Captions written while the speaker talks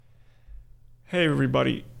Hey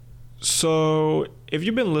everybody. So, if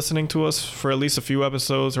you've been listening to us for at least a few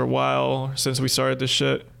episodes or a while since we started this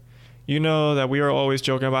shit, you know that we are always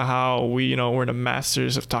joking about how we're the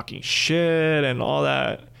masters of talking shit and all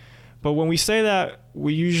that. But when we say that,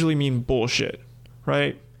 we usually mean bullshit,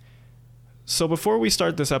 right? So before we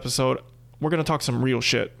start this episode, we're going to talk some real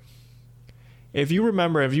shit. If you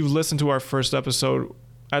remember, if you've listened to our first episode,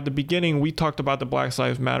 at the beginning, we talked about the Black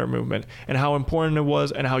Lives Matter movement and how important it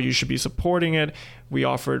was and how you should be supporting it. We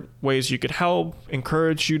offered ways you could help,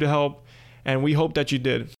 encouraged you to help, and we hope that you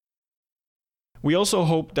did. We also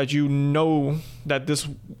hope that you know that this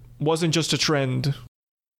wasn't just a trend.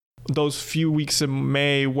 Those few weeks in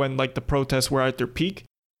May when the protests were at their peak,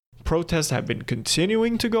 protests have been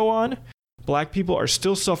continuing to go on. Black people are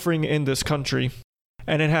still suffering in this country,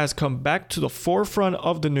 and it has come back to the forefront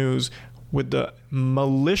of the news with the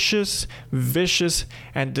malicious, vicious,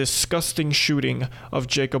 and disgusting shooting of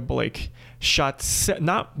Jacob Blake. Shot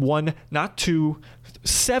not one, not two,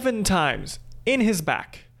 7 times in his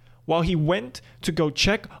back while he went to go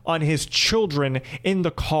check on his children in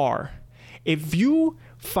the car. If you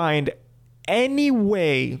find any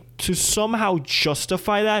way to somehow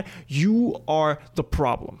justify that, you are the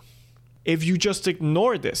problem. If you just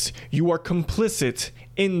ignore this, you are complicit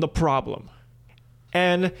in the problem.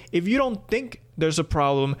 And if you don't think there's a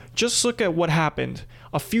problem, just look at what happened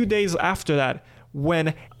a few days after that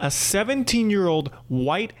when a 17-year-old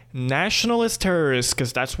white nationalist terrorist,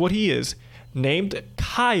 because that's what he is, named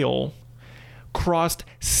Kyle, crossed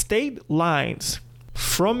state lines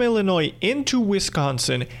from Illinois into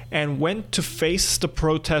Wisconsin and went to face the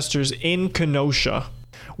protesters in Kenosha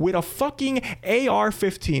with a fucking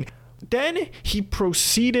AR-15. Then he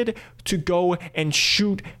proceeded to go and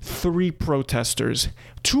shoot 3 protesters,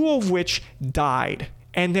 2 of which died.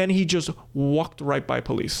 And then he just walked right by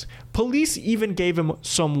police. Police even gave him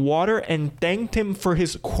some water and thanked him for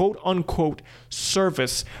his quote unquote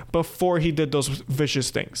service before he did those vicious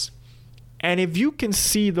things. And if you can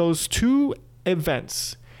see those 2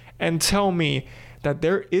 events and tell me that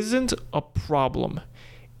there isn't a problem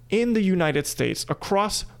in the United States,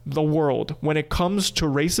 across the world, when it comes to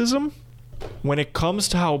racism, when it comes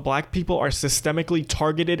to how black people are systemically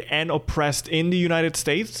targeted and oppressed in the United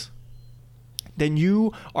States, then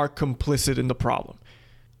you are complicit in the problem.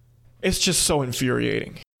 It's just so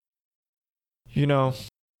infuriating. I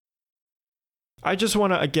just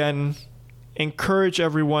want to, again, encourage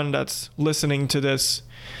everyone that's listening to this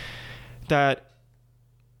that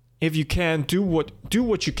if you can, do what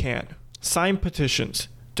you can. Sign petitions.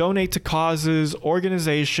 Donate to causes,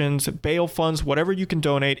 organizations, bail funds, whatever you can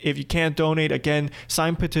donate. If you can't donate, again,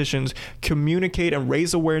 sign petitions, communicate and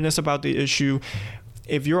raise awareness about the issue.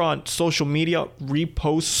 If you're on social media,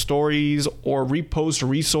 repost stories or repost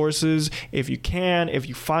resources if you can, if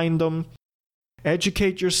you find them.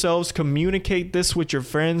 Educate yourselves, communicate this with your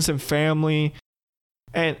friends and family.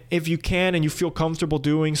 And if you can and you feel comfortable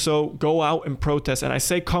doing so, go out and protest. And I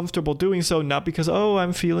say comfortable doing so not because,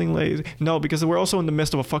 I'm feeling lazy. No, because we're also in the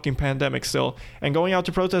midst of a fucking pandemic still. And going out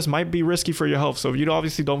to protest might be risky for your health. So if you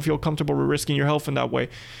obviously don't feel comfortable risking your health in that way,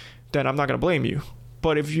 then I'm not going to blame you.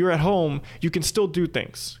 But if you're at home, you can still do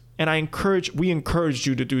things. And we encourage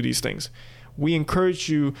you to do these things. We encourage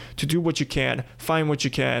you to do what you can, find what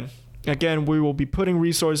you can. Again, we will be putting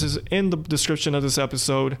resources in the description of this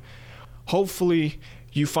episode. Hopefully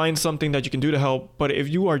you find something that you can do to help. But if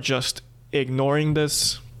you are just ignoring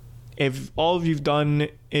this, if all you've done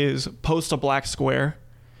is post a black square,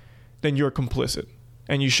 then you're complicit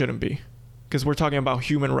and you shouldn't be, because we're talking about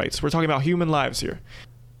human rights. We're talking about human lives here.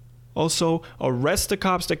 Also, arrest the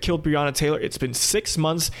cops that killed Breonna Taylor. It's been 6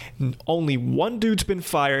 months. Only 1 dude's been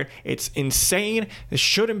fired. It's insane. This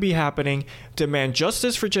shouldn't be happening. Demand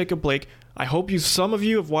justice for Jacob Blake. I hope some of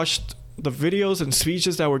you have watched the videos and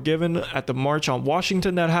speeches that were given at the March on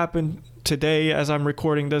Washington that happened today as I'm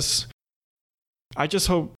recording this. I just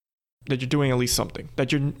hope that you're doing at least something,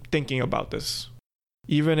 that you're thinking about this.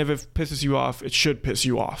 Even if it pisses you off, it should piss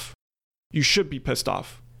you off. You should be pissed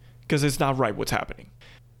off because it's not right what's happening.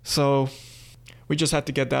 So we just had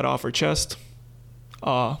to get that off our chest.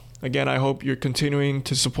 Again, I hope you're continuing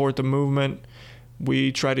to support the movement.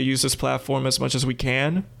 We try to use this platform as much as we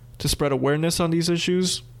can to spread awareness on these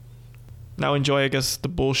issues. Now enjoy, I guess, the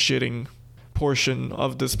bullshitting portion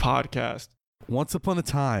of this podcast. Once upon a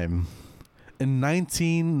time, in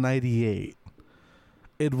 1998,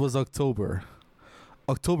 it was October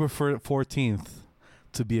 14th,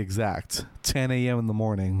 to be exact, 10 a.m. in the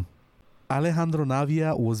morning. Alejandro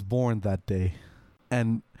Navia was born that day.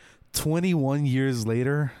 And 21 years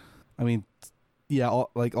later,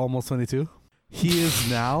 almost 22, he is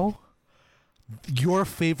now your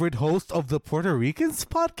favorite host of the Puerto Ricans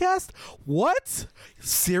podcast? What?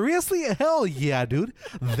 Seriously? Hell yeah, dude.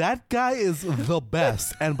 That guy is the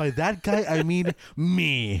best. And by that guy, I mean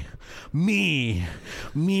me. Me.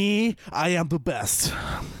 I am the best.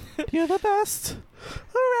 You're the best.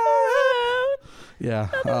 Around. Yeah.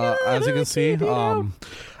 As you can see,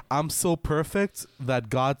 I'm so perfect that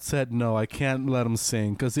God said, no, I can't let him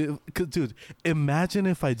sing. Cause dude, imagine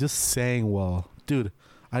if I just sang well. Dude,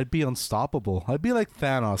 I'd be unstoppable. I'd be like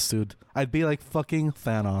Thanos, dude. I'd be like fucking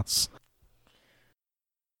Thanos.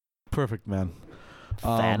 Perfect, man.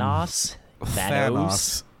 Thanos?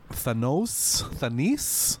 Thanos.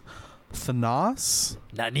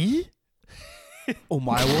 Nani?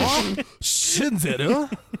 Omaewa? Shinzeru?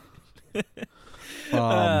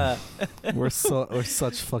 We're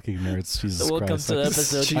such fucking nerds. Jesus Welcome Christ. to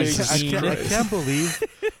episode I 13. can't believe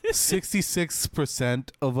 66%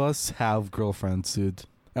 of us have girlfriends, dude.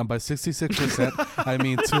 And by 66%, I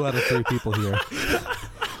mean 2 out of 3 people here.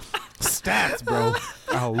 Stats, bro.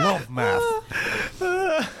 I love math.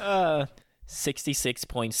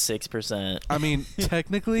 66.6%. I mean,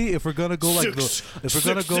 technically, if we're gonna go like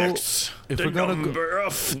number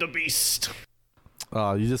of the beast.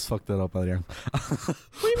 Oh, you just fucked that up, Adrian. What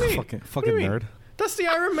do you mean? Fucking nerd. That's the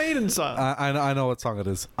Iron Maiden song. I know what song it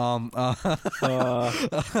is.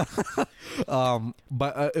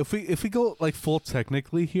 But if we go like full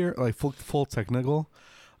technically here, like full technical,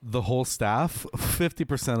 the whole staff,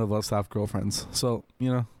 50% of us have girlfriends. So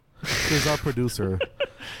because our producer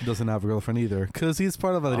doesn't have a girlfriend either, because he's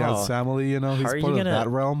part of Adrian's family. He's part of that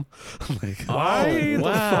realm. Like, why the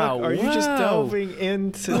fuck are you just delving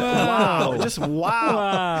into wow? Just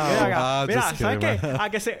wow. Mira, ¿sabes qué?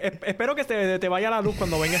 Espero que te vaya la luz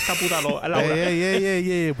cuando venga esta puta Laura.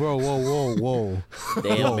 Yeah, bro. Whoa.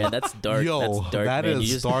 Damn, man, that's dark. Yo, that's dark, that man.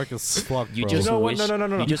 is dark as fuck, bro. You just wish,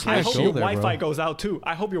 no. You just I wish hope go your there, Wi-Fi bro. goes out too.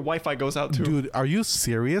 I hope your Wi-Fi goes out too. Dude, are you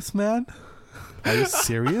serious, man? Are you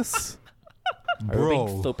serious? Are we being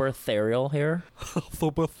Bro. super ethereal here? Dude,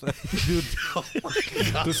 oh my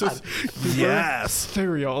God. This is Yes.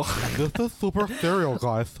 cereal. This is super ethereal,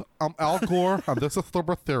 guys. I'm Al Gore, and this is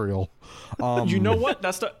super ethereal. You know what?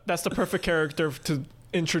 That's the perfect character to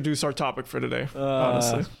introduce our topic for today.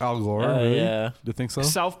 Honestly, Al Gore, really? Yeah. Do you think so?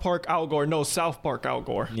 South Park Al Gore. No, South Park Al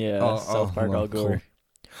Gore. Yeah, South Park Al Gore.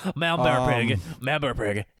 Member pig.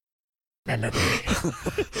 The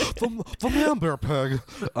man bear pig.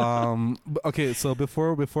 Okay, so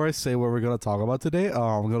before I say what we're gonna talk about today,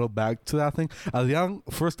 I'm gonna go back to that thing. Young,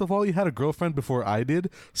 first of all, you had a girlfriend before I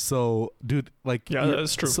did, so dude, like, Yeah,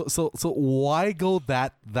 that's true. So why go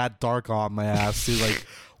that dark on my ass, dude? Like,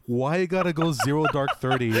 why you gotta go 0 dark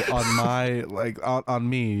 30 on my on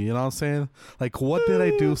me? You know what I'm saying? Like, what did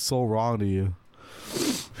I do so wrong to you?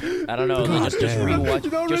 I don't know. God Just damn.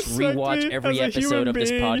 rewatch every episode of this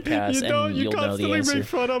podcast, and you'll know the answer. Make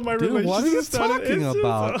fun of my Dude, what are you relationship status. talking It's just-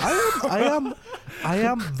 about? I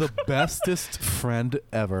am the bestest friend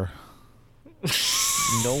ever.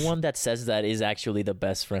 No one that says that is actually the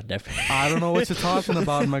best friend ever. I don't know what you're talking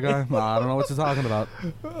about, my guy. I don't know what you're talking about.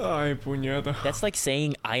 Ay, puñeta. That's like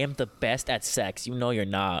saying I am the best at sex. You know you're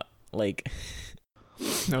not. Like,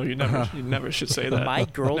 No, you never should say that. my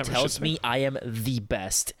girl Never tells should me I am the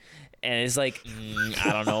best. And it's like,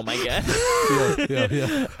 I don't know, my guy.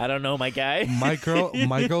 Yeah. I don't know, my guy. My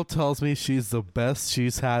girl tells me she's the best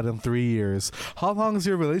she's had in 3 years. How long has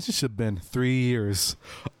your relationship been? 3 years.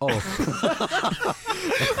 Oh.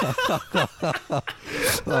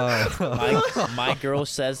 My girl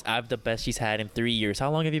says I'm the best she's had in 3 years. How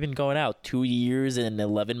long have you been going out? 2 years and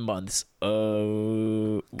 11 months.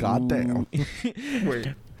 Goddamn. Wait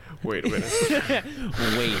a minute.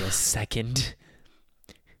 Wait a second.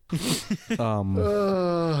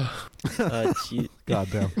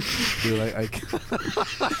 Goddamn. Dude, I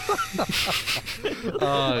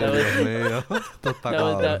Oh,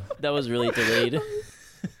 That was really delayed.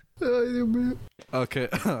 Okay,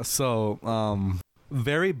 so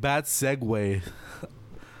very bad segue.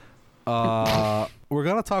 We're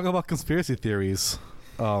gonna talk about conspiracy theories.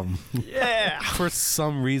 Yeah. For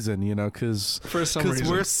some reason, because For some reason.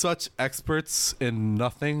 we're such experts in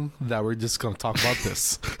nothing that we're just gonna talk about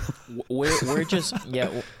this. We're just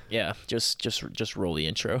just roll the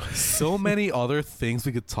intro. So many other things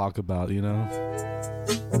we could talk about,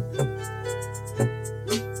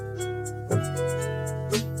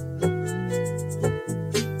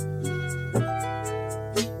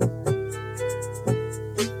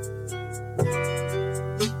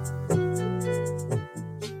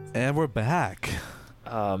 And we're back.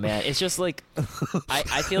 Oh man, it's just like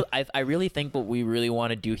I really think what we really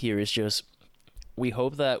want to do here is just we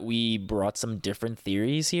hope that we brought some different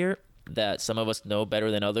theories here that some of us know better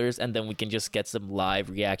than others, and then we can just get some live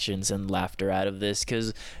reactions and laughter out of this.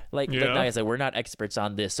 Because, like I said, we're not experts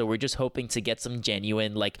on this, so we're just hoping to get some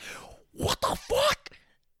genuine, like, what the fuck?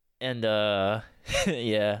 And,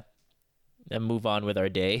 yeah, and move on with our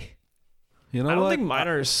day. You know I don't what? think mine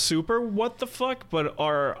are super what the fuck, but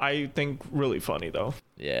are, I think, really funny though.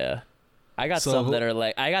 Yeah. I got some that are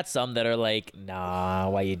like, nah,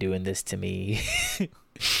 why you doing this to me?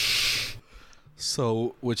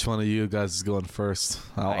 So, which one of you guys is going first?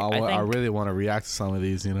 I really want to react to some of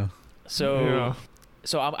these, you know?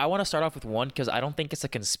 So I want to start off with one because I don't think it's a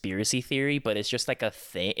conspiracy theory, but it's just like a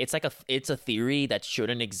thing. It's a theory that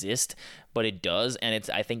shouldn't exist, but it does, and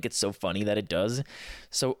I think it's so funny that it does.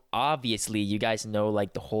 So obviously, you guys know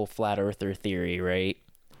like the whole flat earther theory, right?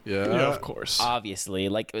 Yeah, of course. Obviously,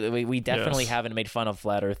 like we definitely haven't made fun of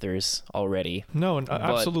flat earthers already. No,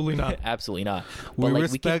 absolutely not. Absolutely not. we But, like,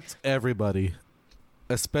 respect everybody,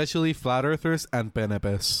 especially flat earthers and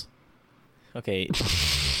penepes. Okay.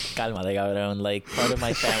 Cálmate, cabrón. Like, part of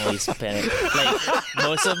my family's panic. Like,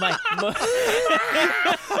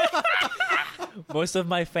 most of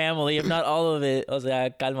my family, if not all of it, o sea,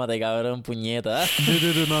 cálmate, cabrón, puñeta.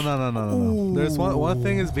 Dude, no. There's one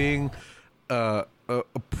thing is being a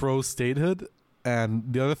pro statehood, and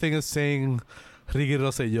the other thing is saying Ricky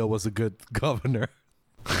Rosselló was a good governor.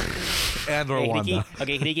 And Rwanda.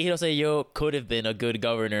 Ricky Rosselló could have been a good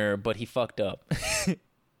governor, but he fucked up.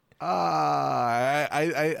 Or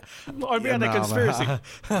behind the conspiracy.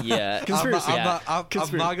 Yeah. Conspiracy. I'm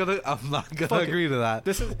not gonna agree to that.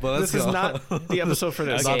 This is not the episode for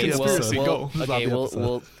this. Okay, Conspiracy, go.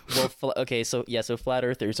 So flat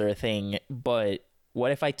earthers are a thing, but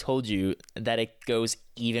what if I told you that it goes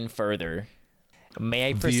even further? May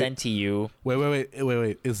I present to you? Wait.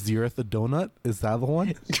 Is the Earth a donut? Is that the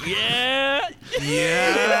one? Yeah.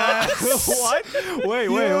 What? Wait.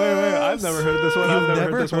 I've never heard this one. You've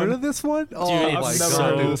never heard of this one? Dude, Oh my it's god,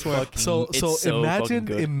 so dude. fucking- So it's so fucking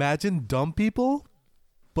good. imagine dumb people,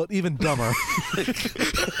 but even dumber.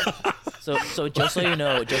 So just so you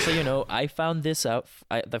know, I found this out.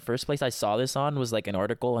 The first place I saw this on was like an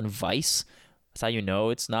article on Vice. That's how you know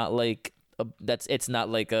it's not like it's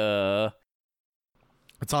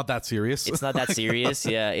not that serious. It's not that serious.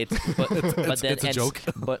 Yeah, it's a joke.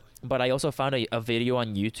 But I also found a video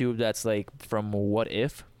on YouTube that's like from What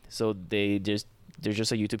If. So there's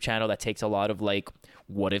just a YouTube channel that takes a lot of like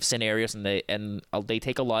what if scenarios, and they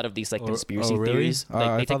take a lot of these like conspiracy really? theories. Like,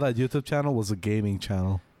 I thought that YouTube channel was a gaming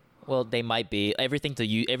channel. Well, they might be. Everything's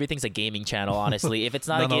a gaming channel, honestly. If it's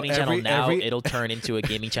not a gaming channel now, it'll turn into a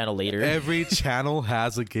gaming channel later. Every channel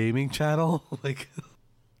has a gaming channel. Like,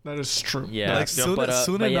 That is true. Yeah. like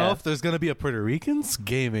soon enough, there's gonna be a Puerto Ricans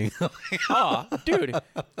gaming. Oh, dude,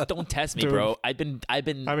 don't test me, Dude. bro. I've been. I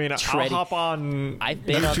mean, treading- I'll hop on I've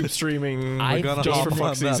been on- YouTube streaming I've gonna just hop for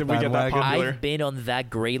on fucksies that if we get that bandwagon. popular. I've been on that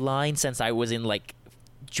gray line since I was in like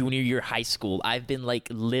junior year high school. I've been like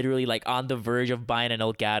literally like on the verge of buying an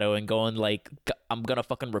Elgato and going like I'm gonna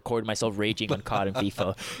fucking record myself raging on COD and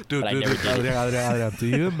FIFA. Dude, but I never did it. Adrian, do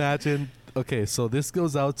you imagine? Okay, so this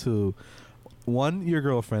goes out to 1, your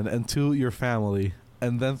girlfriend, and 2, your family,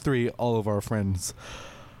 and then 3, all of our friends.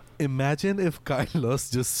 Imagine if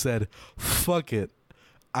Carlos just said, "Fuck it,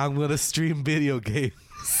 I'm gonna stream video games."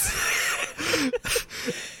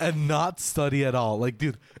 And not study at all. Like,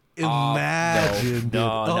 dude, imagine, dude. No,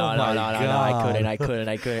 Oh my God. I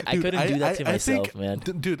couldn't Dude, do that to myself, think, man.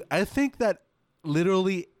 Dude, I think that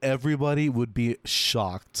literally everybody would be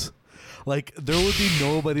shocked. Like, there would be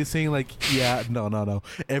nobody saying like, yeah, no.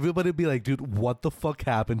 Everybody would be like, dude, what the fuck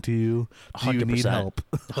happened to you? Do you need 100%. help?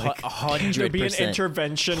 Like, 100%. There'd be an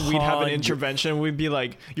intervention. We'd have an intervention. We'd be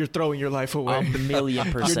like, "You're throwing your life away. A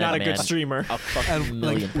million percent. You're not a man. good streamer." A fucking and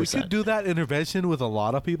million like, we percent. could do that intervention with a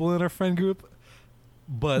lot of people in our friend group.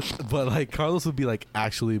 But like Carlos would be like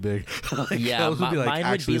actually big. Like, Yeah, Carlos would be like mine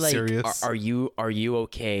would actually be like, serious. are you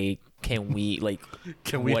okay? Can we like?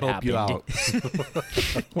 Can we what help you happened?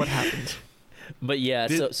 out? What happened? But yeah,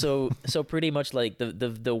 so pretty much like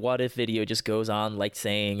the what if video just goes on like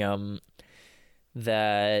saying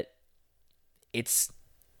that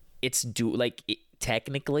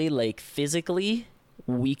technically, like physically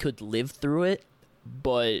we could live through it,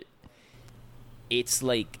 but it's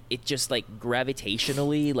like it just like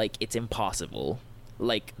gravitationally like it's impossible.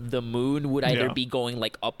 Like the moon would either Yeah. be going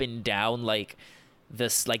like up and down like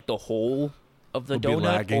this like the whole of the Would be donut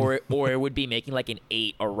lagging. or it would be making like an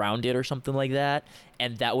 8 around it or something like that,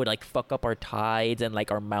 and that would like fuck up our tides and like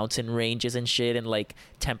our mountain ranges and shit, and like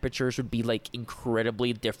temperatures would be like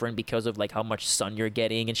incredibly different because of like how much sun you're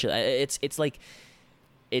getting and shit. It's like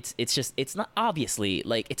it's just it's not obviously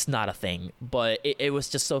like it's not a thing, but it was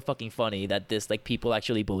just so fucking funny that this like people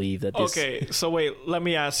actually believe that this. Okay, so wait, let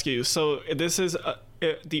me ask you. So this is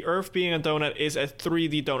the Earth being a donut is a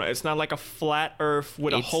 3D donut. It's not like a flat Earth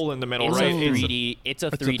with a hole in the middle, right? It's a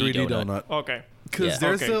 3D donut. Okay. Because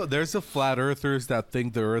there's the flat earthers that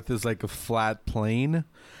think the Earth is like a flat plane.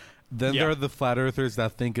 Then there are the flat earthers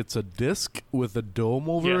that think it's a disc with a dome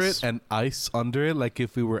over it and ice under it, like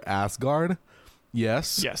if we were Asgard.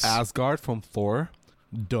 Yes. Asgard from Thor.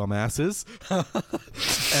 Dumbasses.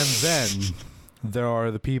 And then there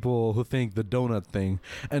are the people who think the donut thing.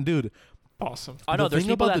 And dude, awesome. I know there's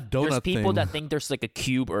people that think there's like a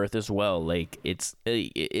cube Earth as well. Like it's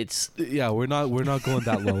yeah, we're not going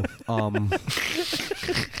that low.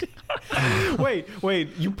 Wait,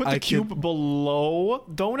 you put the cube below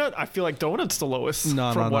donut? I feel like donut's the lowest.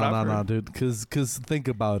 No, dude. Because think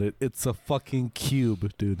about it. It's a fucking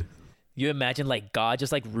cube, dude. You imagine like God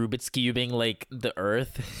just like Rubik's cubing like the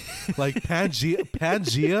Earth. Like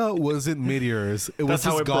Pangea wasn't meteors. It was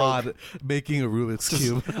just God making a Rubik's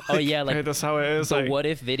cube. Oh yeah, like that's how it is. The like, what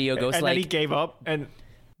if video goes and like. And then he gave up and.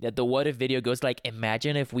 Yeah, the what if video goes like,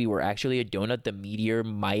 imagine if we were actually a donut, the meteor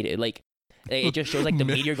might like. It just shows like the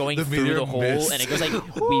meteor going through the hole, and it goes like,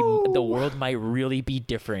 the world might really be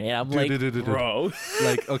different. And I'm like, bro,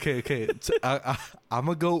 like okay. So, I'm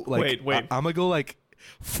gonna go like, wait. I'm gonna go like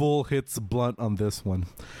full hits blunt on this one.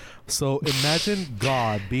 So imagine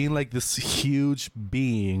God being like this huge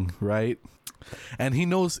being, right? And he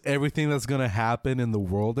knows everything that's gonna happen in the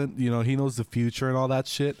world, and he knows the future and all that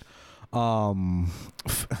shit. Not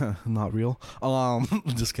real.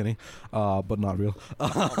 Just kidding. But not real.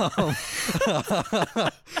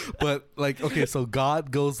 But like, okay, so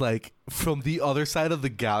God goes like from the other side of the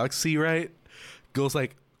galaxy, right? Goes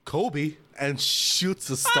like Kobe and shoots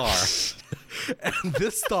a star. And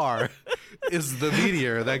this star is the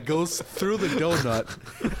meteor that goes through the donut.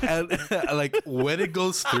 And like when it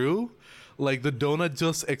goes through, like the donut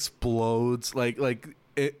just explodes, like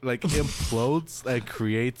it like implodes and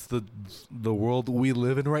creates the world we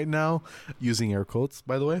live in right now, using air quotes,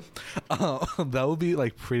 by the way. That would be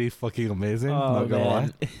like pretty fucking amazing. Not gonna lie.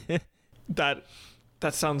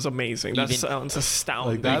 That sounds amazing. That sounds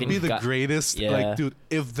astounding. Like that'd be the greatest. Yeah. Like, dude,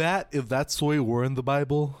 if that story were in the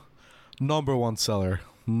Bible, #1 seller.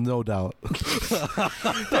 No doubt.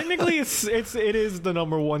 Technically, it is the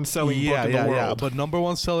 #1 selling book in the world. Yeah, but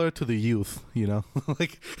 #1 seller to the youth,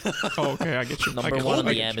 like. Oh, okay, I get you. #1 on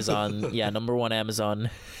the Amazon. Yeah, #1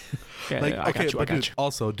 Amazon. Yeah, like, yeah, okay, but dude,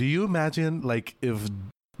 also, do you imagine like if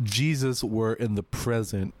Jesus were in the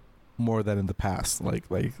present more than in the past? Like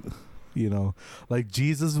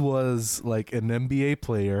Jesus was like an NBA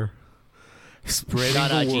player.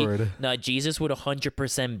 Spreading the word. No, Jesus would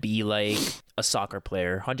 100% be like a soccer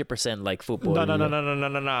player, 100% like football.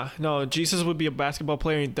 No. Jesus would be a basketball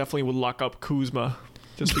player. And he definitely would lock up Kuzma,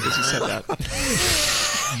 just because he said that.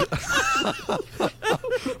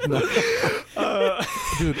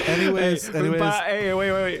 Dude. Anyways.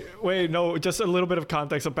 Wait. No, just a little bit of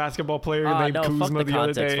context. A basketball player named Kuzma the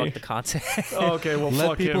other day. Fuck the context. Okay, well, let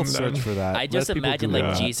fuck people him. Search for that. I just imagine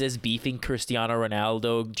like Jesus beefing Cristiano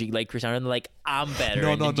Ronaldo, like Cristiano, like I'm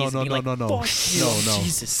better. No.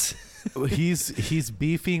 Jesus. He's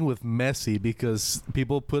beefing with Messi because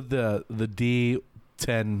people put the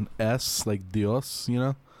D10S like Dios,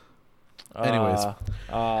 Anyways,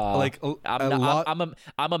 like I'm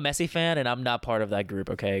a Messi fan and I'm not part of that group.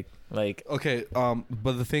 Okay, like okay,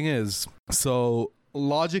 but the thing is, so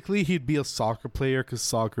logically he'd be a soccer player because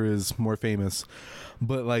soccer is more famous.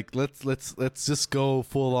 But like, let's just go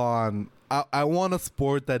full on. I want a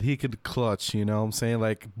sport that he could clutch. You know what I'm saying?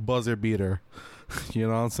 Like buzzer beater. You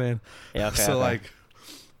know what I'm saying? Yeah. Okay, so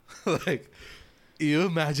like, you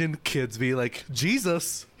imagine kids be like,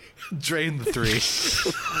 Jesus. Drain the 3.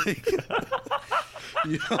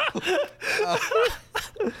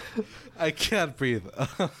 I can't breathe.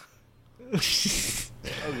 Oh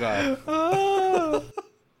god. Oh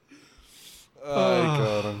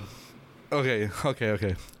god. Okay.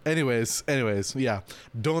 Anyways, yeah.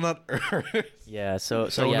 Donut Earth. Yeah. So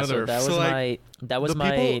that was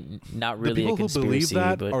my not really a conspiracy. The people who believe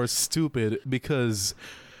that are stupid because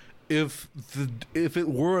if it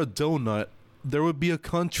were a donut, there would be a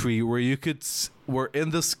country where where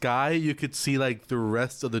in the sky you could see like the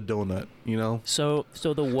rest of the donut, So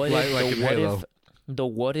the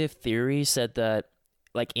what if theory said that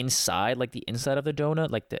like inside, like the inside of the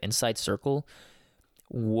donut, like the inside circle,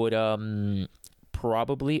 would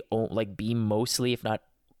probably like be mostly, if not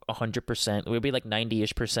 100%, it would be like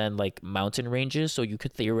 90-ish% like mountain ranges, so you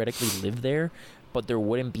could theoretically live there, but there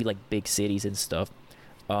wouldn't be like big cities and stuff.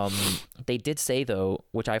 They did say though,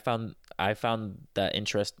 which I found that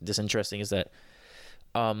interesting, is that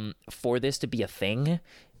for this to be a thing,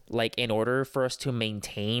 like in order for us to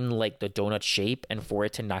maintain like the donut shape and for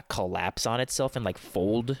it to not collapse on itself and like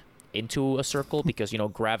fold into a circle, because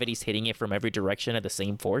gravity's hitting it from every direction at the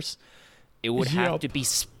same force, it would have to be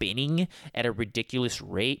spinning at a ridiculous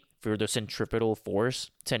rate for the centripetal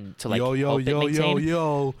force to like help it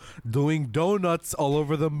maintain. Doing donuts all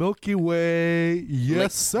over the Milky Way.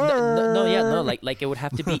 Yes, sir. Like it would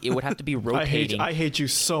have to be rotating. I hate you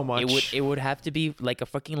so much. It would have to be like a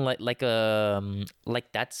fucking like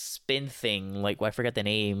that spin thing. Like I forgot the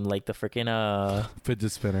name. Like the freaking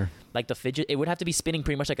fidget spinner. Like the fidget. It would have to be spinning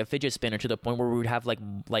pretty much like a fidget spinner, to the point where we would have like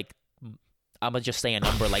I'm gonna just say a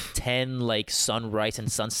number, like 10 like sunrise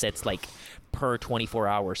and sunsets like per 24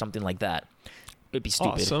 hours, something like that. It'd be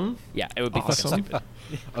stupid. Awesome. Yeah, it would be fucking stupid.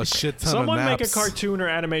 A shit ton Someone of naps. make a cartoon or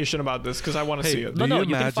animation about this, because I want to see it. No,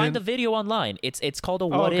 you can find the video online. It's called a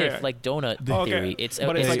what if like donut theory. It's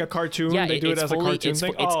like a cartoon. Yeah, they do it as a cartoon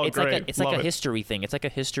thing. It's great. It's like a history thing. It's like a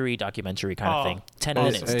history documentary kind of thing. 10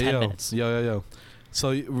 minutes. 10 minutes. Yo.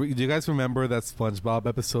 So do you guys remember that SpongeBob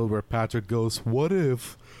episode where Patrick goes, "What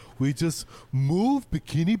if we just move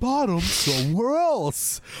Bikini Bottom somewhere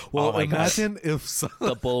else?" Well, imagine if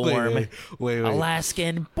the bullworm, wait.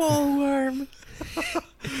 Alaskan bullworm.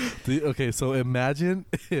 Okay, so imagine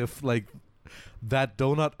if like that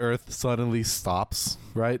donut Earth suddenly stops,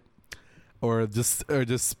 right? Or just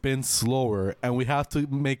spins slower, and we have to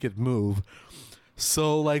make it move.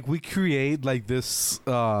 So like we create like this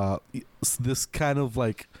kind of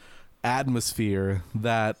like atmosphere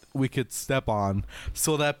that we could step on,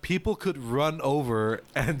 so that people could run over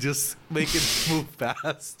and just make it move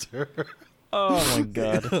faster. Oh my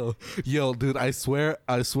god. Yo, dude, I swear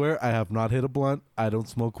I have not hit a blunt. I don't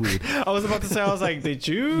smoke weed. I was about to say, I was like, did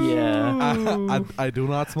you? Yeah. I do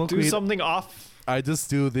not smoke weed. Do something off. I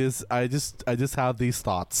just do this. I just have these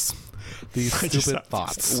thoughts. These stupid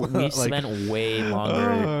thoughts. We spent way longer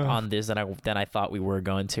on this than I thought we were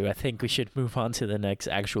going to. I think we should move on to the next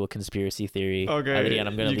actual conspiracy theory. Okay. Adrian,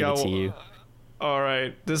 I'm going to leave it to you. All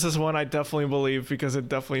right. This is one I definitely believe, because it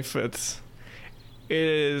definitely fits. It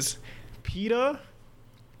is PETA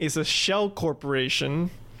is a shell corporation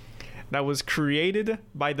that was created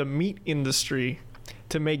by the meat industry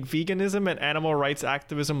to make veganism and animal rights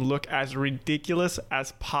activism look as ridiculous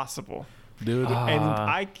as possible. Dude.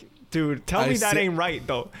 Tell me that ain't right,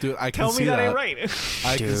 though. Dude, I can tell see me that ain't right.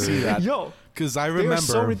 I can see that. Yo, because I remember they are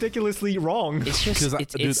so ridiculously wrong. It's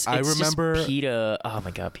just, I remember just PETA. Oh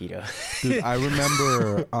my god, PETA. Dude, I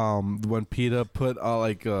remember when PETA put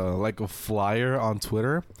like a flyer on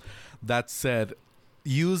Twitter that said,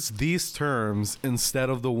 use these terms instead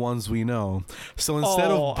of the ones we know. So instead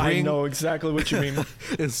of I know exactly what you mean.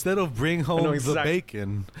 Instead of bring home the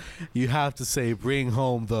bacon, you have to say bring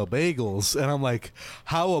home the bagels. And I'm like,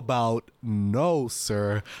 how about no,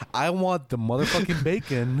 sir? I want the motherfucking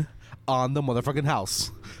bacon on the motherfucking house.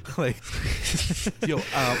 Like, yo.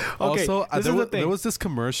 Also, there was this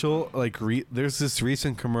commercial. Like, there's this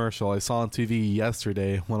recent commercial I saw on TV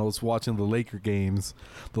yesterday when I was watching the Lakers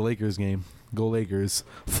game. Go Lakers.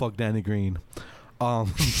 Fuck Danny Green.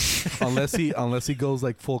 Unless he goes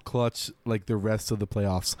like full clutch like the rest of the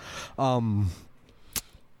playoffs.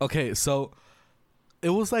 Okay, so it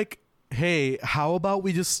was like, hey, how about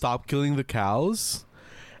we just stop killing the cows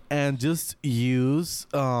and just use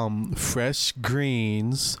fresh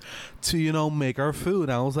greens to make our food?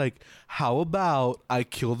 And I was like, how about I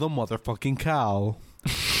kill the motherfucking cow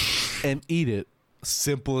and eat it?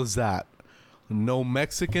 Simple as that. No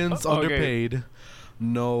Mexicans underpaid.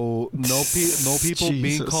 No people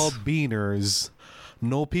being called beaners.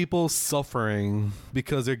 No people suffering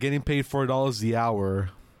because they're getting paid $4 the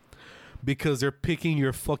hour because they're picking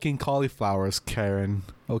your fucking cauliflowers, Karen.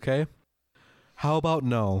 Okay? How about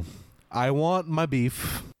no? I want my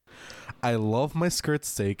beef. I love my skirt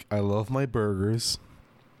steak. I love my burgers.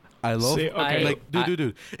 I love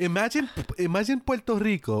dude. Imagine Puerto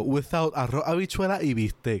Rico without arroz, habichuela y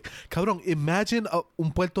bistec. Cabrón, imagine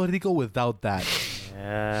un Puerto Rico without that.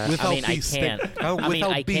 Without I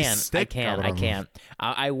can't.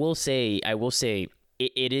 I will say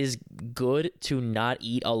it is good to not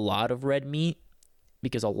eat a lot of red meat,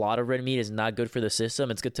 because a lot of red meat is not good for the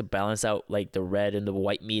system. It's good to balance out like the red and the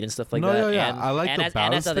white meat and stuff like that. Yeah. I like the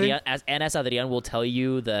balance thing. As Adrian will tell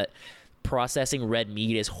you that processing red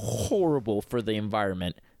meat is horrible for the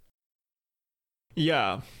environment.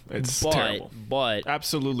 Yeah, it's terrible. But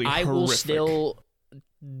absolutely I horrific. will still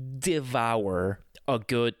devour a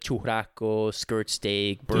good churrasco, skirt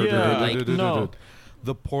steak, burger. Yeah,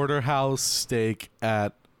 The porterhouse steak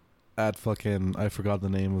at fucking, I forgot the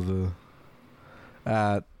name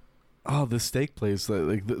of this steak place,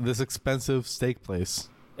 like this expensive steak place.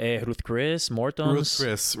 Ruth Chris, Morton's.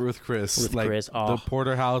 Ruth Chris, like Chris. the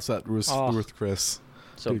porterhouse at Ruth Chris.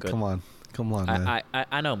 So dude, good. Come on, man.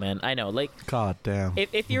 I know, man. I know. Like, God damn.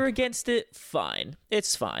 If you're against it, fine.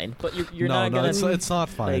 It's fine. But you're no, not gonna. No, it's not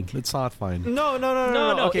fine. Like, it's not fine. No.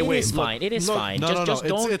 Okay, it is fine. It is fine. No, Just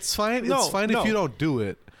don't. It's fine. It's fine if you don't do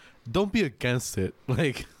it. Don't be against it.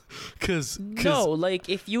 Like, cause like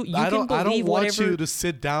if you I can believe I don't want whatever. you to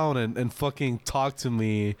sit down and fucking talk to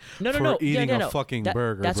me No. eating a fucking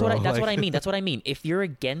burger. That's bro. that's what I mean. That's what I mean. If you're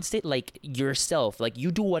against it, like yourself, like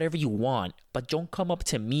you do whatever you want, but don't come up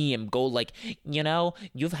to me and go like, you know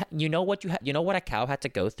what a cow had to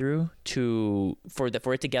go through for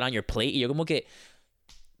it to get on your plate. You're gonna get.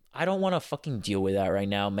 I don't want to fucking deal with that right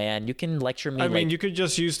now, man. You can lecture me. I mean, you could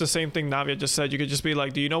just use the same thing Navia just said. You could just be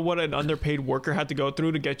like, do you know what an underpaid worker had to go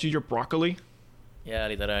through to get you your broccoli? Yeah,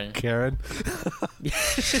 literal. Karen.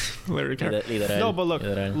 Literally, Karen. Literal. No, but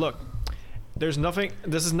look. There's nothing.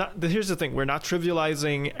 This is not. Here's the thing. We're not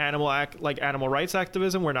trivializing animal rights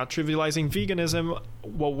activism. We're not trivializing veganism.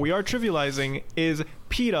 What we are trivializing is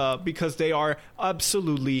PETA because they are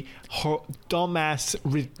absolutely dumbass,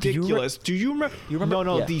 ridiculous. Do you remember?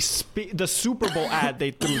 No. Yeah. The Super Bowl ad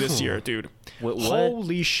they threw this year, dude. What?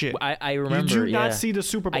 Holy shit! I remember. You do not see the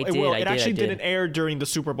Super Bowl. It actually didn't air during the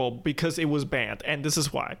Super Bowl because it was banned, and this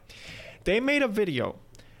is why. They made a video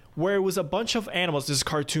where it was a bunch of animals. This is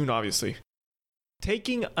cartoon, obviously.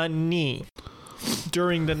 Taking a knee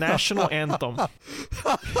during the national anthem.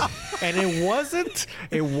 And it wasn't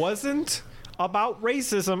about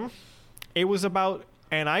racism. It was about,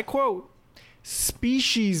 and I quote,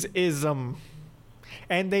 speciesism.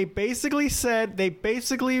 And they basically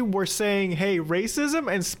were saying, hey, racism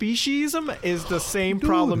and speciesism is the same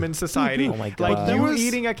problem in society. Oh my God. Like, you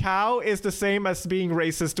eating a cow is the same as being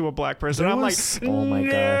racist to a black person. I'm like, oh my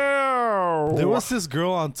God. There was this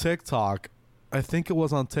girl on TikTok. I think it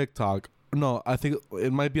was on TikTok. No, I think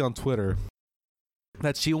it might be on Twitter.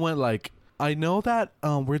 That she went like, I know that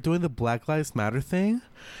we're doing the Black Lives Matter thing,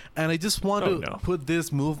 and I just want to put this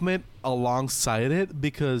movement alongside it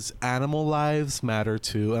because animal lives matter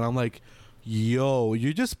too. And I'm like, yo,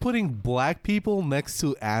 you're just putting black people next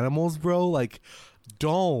to animals, bro. Like,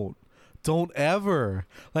 don't ever.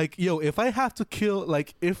 Like, yo, if I have to kill,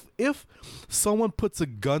 like, if someone puts a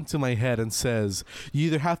gun to my head and says you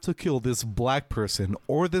either have to kill this black person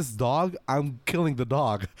or this dog, I'm killing the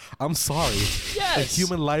dog. I'm sorry. Yes. A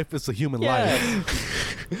human life is a human life.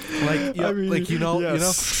 Like, like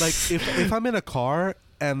if I'm in a car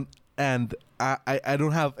and I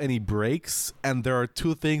don't have any brakes and there are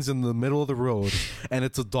two things in the middle of the road and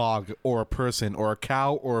it's a dog or a person or a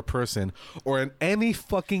cow or a person or any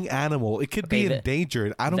fucking animal. It could be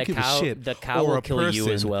endangered. I don't give a shit. The cow will kill you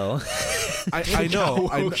as well. I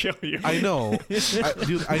know. Kill you. I know.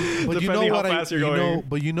 Dude,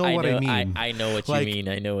 but you know what I mean. I know what you mean.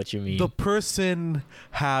 I know what you mean. The person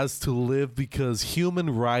has to live because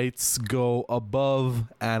human rights go above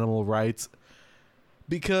animal rights.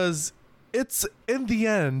 Because it's, in the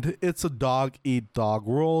end, it's a dog eat dog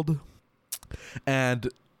world. And,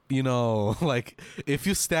 you know, like, if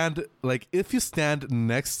you stand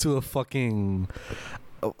next to a fucking,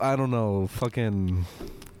 I don't know, fucking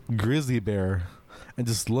grizzly bear and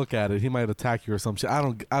just look at it, he might attack you or some shit. I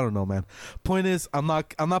don't know, man. Point is, I'm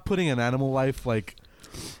not putting an animal life, like,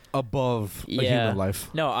 above a human life.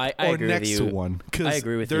 No, I or agree next with to you. one. I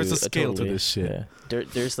agree with there's you. a scale totally. to this shit. Yeah.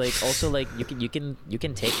 There's like also like you can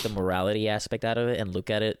take the morality aspect out of it and look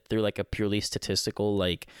at it through like a purely statistical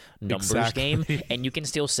like numbers game, and you can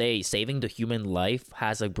still say saving the human life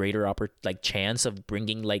has a greater chance of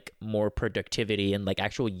bringing like more productivity and like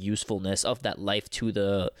actual usefulness of that life to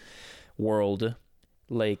the world.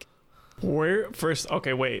 Like, where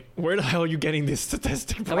the hell are you getting this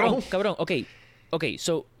statistic from? Cabrón. Okay,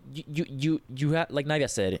 so you have, like Nadia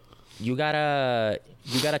said, you gotta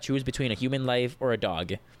choose between a human life or a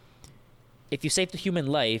dog. If you save the human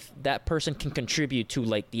life, that person can contribute to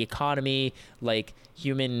like the economy, like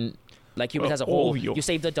humans as a whole. You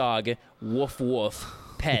save the dog, woof woof,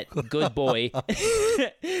 pet, good boy.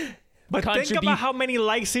 But think about how many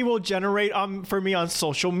likes he will generate for me on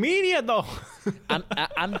social media, though.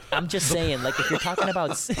 I'm just saying, like, if you're talking about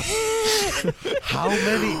how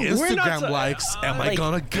many Instagram likes am I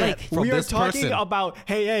gonna get from this person?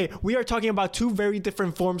 We are talking about two very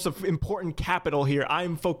different forms of important capital here.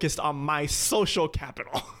 I'm focused on my social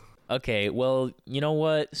capital. Okay, well, you know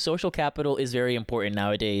what? Social capital is very important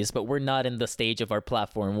nowadays, but we're not in the stage of our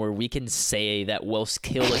platform where we can say that we'll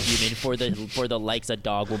kill a human for the likes a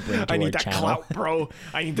dog will bring to I our need that channel. clout, bro.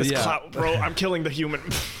 I need this clout, bro. I'm killing the human.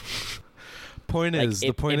 Point Like, is,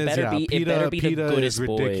 the point it is, better yeah, be, it better be the PETA is goodest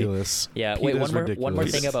boy. ridiculous. Yeah, PETA wait, is one more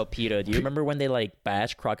ridiculous. thing about PETA. Do you remember when they like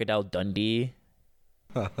bashed Crocodile Dundee?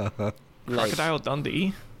 Crocodile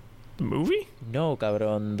Dundee? The movie? No,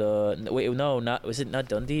 cabrón. Was it not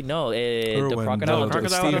Dundee? No, the Irwin, Crocodile no, Hunter.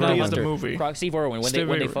 Crocodile Steve Dundee Irwin. is the Hunter. movie. Steve Irwin. Steve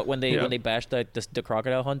Irwin. When they bashed the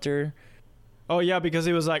Crocodile Hunter. Oh yeah, because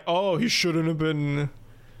he was like, oh, he shouldn't have been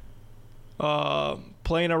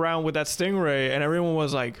playing around with that stingray, and everyone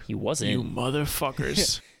was like, He wasn't. you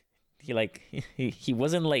motherfuckers. He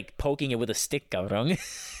wasn't like poking it with a stick, cabrón.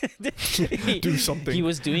 Do something. He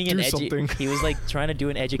was doing something. He was like trying to do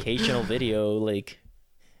an educational video, like,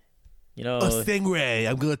 you know. A stingray.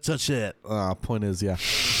 I'm gonna touch it. Point is, yeah.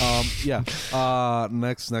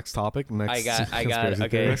 Next topic. Next. I got.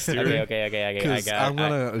 conspiracy Okay. theory.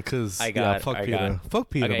 Fuck PETA. Fuck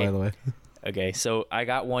PETA, Okay. by the way. Okay, so I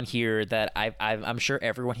got one here that I'm sure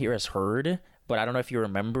everyone here has heard, but I don't know if you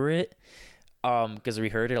remember it. Because we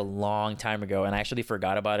heard it a long time ago, and I actually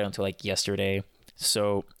forgot about it until like yesterday.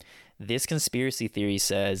 So, this conspiracy theory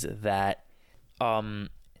says that,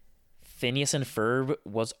 Phineas and Ferb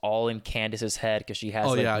was all in Candace's head because she has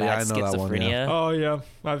mad I know that one, schizophrenia. Oh yeah,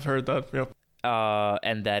 I've heard that. Yep.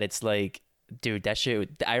 And that it's like, dude, that shit.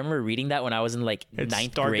 I remember reading that when I was in like It's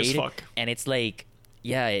ninth dark grade, as fuck. and it's like,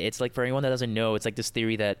 yeah, it's like for anyone that doesn't know, it's like this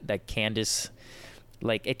theory that Candace,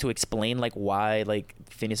 like, to explain like why like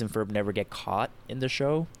Phineas and Ferb never get caught in the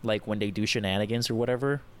show, like when they do shenanigans or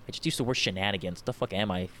whatever. I just used the word shenanigans. What the fuck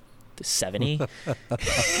am I? 70?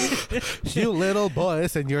 You little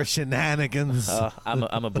boys and your shenanigans. I'm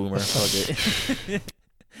a boomer. Fuck it.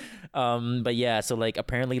 But yeah, so like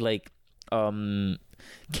apparently like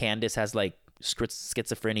Candace has like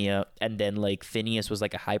schizophrenia, and then like Phineas was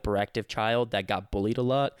like a hyperactive child that got bullied a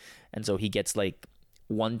lot, and so he gets like,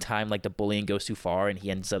 one time like the bullying goes too far and he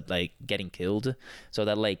ends up like getting killed, so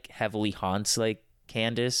that like heavily haunts like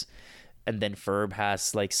Candace. And then Ferb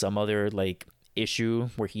has like some other like issue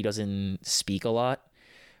where he doesn't speak a lot.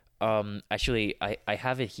 Actually I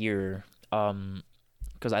have it here,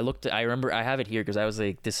 because I remember I have it here because I was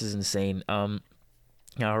like, this is insane. Now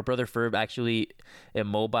her brother Ferb actually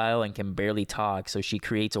immobile and can barely talk, so she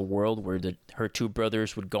creates a world where her two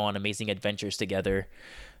brothers would go on amazing adventures together.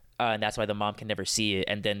 And that's why the mom can never see it.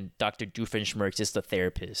 And then Dr. Doofenshmirtz is the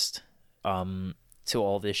therapist to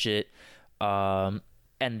all this shit. And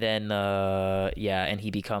then, and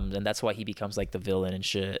that's why he becomes like the villain and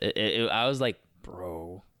shit. I was like,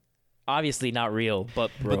 bro, obviously not real,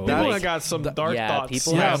 but bro. People like, have got some dark thoughts.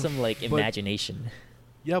 People have some like imagination.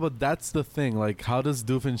 Yeah, but that's the thing. Like, how does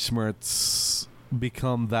Doofenshmirtz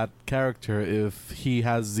become that character if he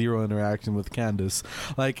has zero interaction with Candace?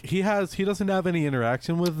 Like, he doesn't have any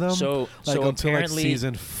interaction with them. So until apparently, like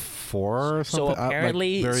season 4 or something. So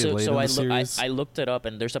apparently, series. I looked it up,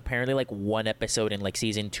 and there's apparently like one episode in like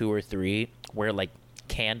season 2 or 3 where like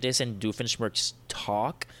Candace and Doofenshmirtz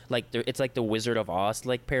talk. Like it's like the Wizard of Oz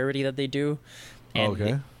like parody that they do. And,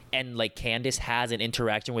 okay. And like Candace has an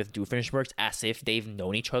interaction with Doofenshmirtz as if they've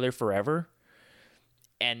known each other forever.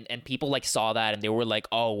 And people like saw that and they were like,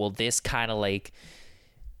 oh well, this kind of like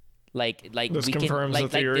this we confirms can the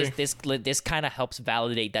theory. this kind of helps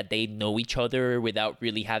validate that they know each other without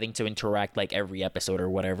really having to interact like every episode or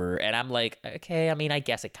whatever. And I'm like, okay, I mean, I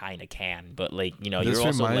guess it kind of can, but like, you know, this you're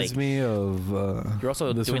also reminds like me of you're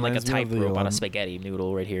also doing like a tightrope on a spaghetti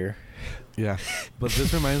noodle right here. Yeah, but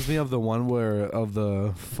this reminds me of the one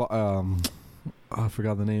I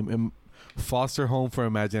forgot the name. Foster Home for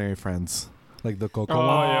Imaginary Friends, like the Coco.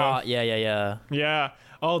 Oh, yeah. Yeah.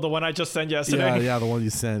 Oh, the one I just sent yesterday. Yeah, the one you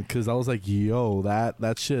sent. Because I was like, yo,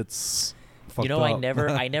 that shit's fucked You know, up.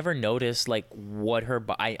 I never noticed like what her.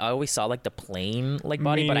 I always saw like the plain like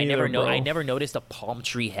body, Me but I never neither, bro. I never noticed the palm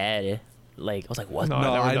tree head. Like I was like, what? No,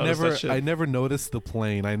 No, I never noticed that shit. I never noticed the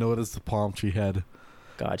plane. I noticed the palm tree head.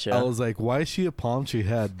 Gotcha. I was like, why is she a palm tree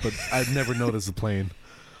head? But I'd never noticed the plane.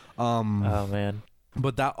 Oh man.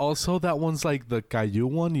 But that one's like the Caillou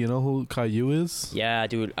one. You know who Caillou is? Yeah,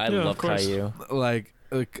 dude, I Yeah, love of course. Caillou.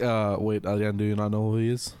 Wait, Adrian, do you not know who he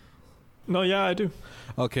is? No, yeah, I do.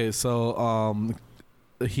 Okay, so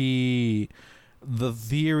the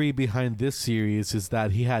theory behind this series is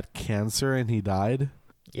that he had cancer and he died.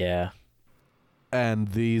 Yeah. and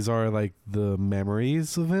these are like the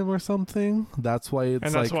memories of him or something. That's why it's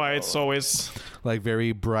and that's why it's always like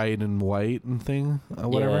very bright and white and thing,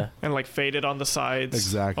 whatever. Yeah. and like faded on the sides,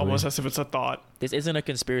 Exactly. almost as if it's a thought. This isn't a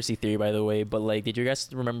conspiracy theory, by the way, but like, did you guys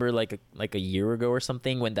remember like a year ago or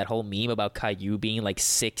something when that whole meme about Caillou being like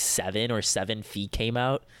 6'7" or 7 feet came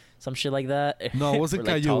out? Some shit like that. No, it wasn't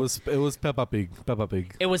Or, like, Caillou. It was Peppa Pig. Peppa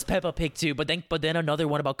Pig. It was Peppa Pig too, but then another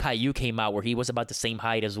one about Caillou came out where he was about the same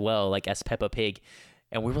height as well, like as Peppa Pig,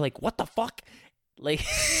 and we were like, "What the fuck?" Like,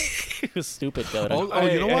 it was stupid though. Oh,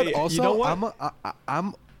 you know what? Hey, Also, you know what?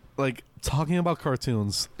 I'm like talking about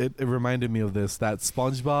cartoons. It reminded me of this, that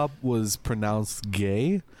SpongeBob was pronounced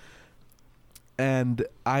gay, and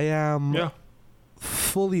I am Yeah.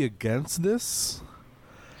 fully against this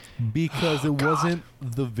because it wasn't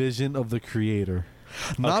the vision of the creator.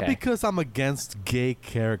 Not Okay. because I'm against gay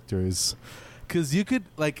characters, because you could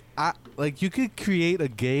you could create a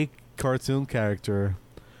gay cartoon character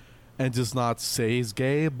and just not say he's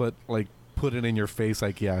gay, but like put it in your face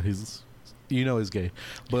like, yeah, he's gay.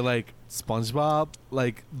 But like SpongeBob,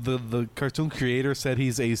 like the cartoon creator said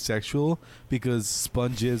he's asexual because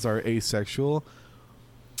sponges are asexual.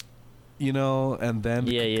 And then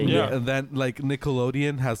Yeah. and then like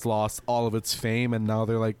Nickelodeon has lost all of its fame, and now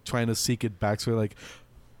they're like trying to seek it back. So they're like,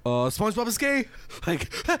 SpongeBob is gay.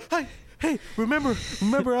 Like, hey,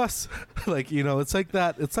 remember us. Like, it's like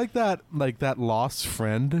that lost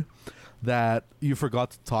friend that you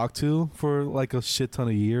forgot to talk to for like a shit ton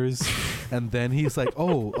of years, and then he's like,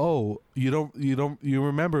 oh, you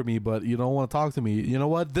remember me, but you don't want to talk to me. You know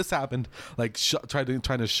what? This happened. Like,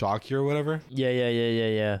 trying to shock you or whatever.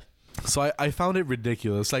 Yeah. So I found it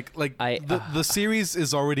ridiculous. Like the series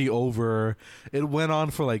is already over. It went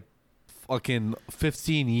on for like fucking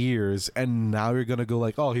 15 years, and now you're gonna go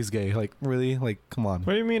like, oh, he's gay. Like, really? Like, come on.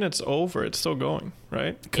 What do you mean it's over? It's still going,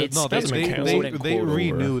 right? No, doesn't make sense. they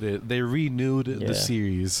renewed it. They renewed Yeah. the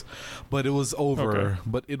series, but it was over. Okay.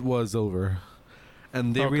 But it was over,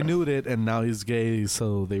 and they Okay. renewed it, and now he's gay.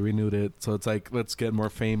 So they renewed it. So it's like, let's get more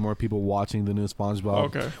fame, more people watching the new SpongeBob.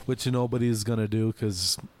 Okay. Which nobody's gonna do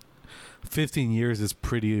because 15 years is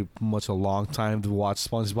pretty much a long time to watch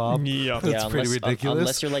SpongeBob. Yeah. That's pretty ridiculous.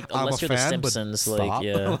 Unless you're I'm a the fan, but Simpsons, stop. like,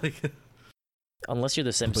 yeah. Like, Unless you're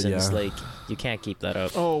the Simpsons, yeah. like, you can't keep that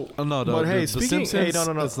up. Oh, no, but hey, the speaking. Simpsons,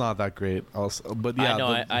 Hey, no. it's not that great. Also, but yeah, I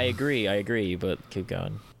know, I agree, but keep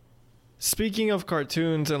going. Speaking of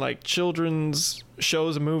cartoons and like children's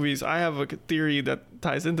shows and movies, I have a theory that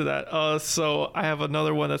ties into that. So I have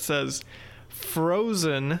another one that says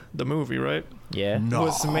Frozen, the movie, right? Yeah. No.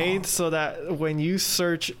 Was made so that when you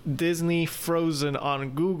search Disney Frozen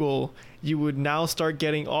on Google, you would now start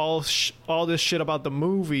getting all this shit about the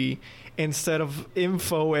movie instead of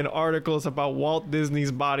info and articles about Walt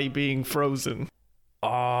Disney's body being frozen.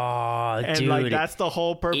 Oh, And dude. like that's the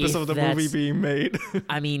whole purpose if of the movie that's- being made.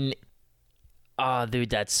 I mean, dude,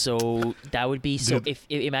 that would be so. Dude. If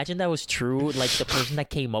imagine that was true, like the person that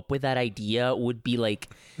came up with that idea would be like,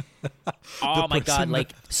 oh my god, person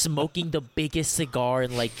like smoking the biggest cigar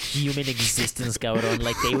in like human existence, cabrón.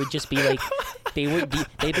 Like they would just be like, they'd be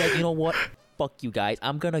like, you know what? Fuck you guys.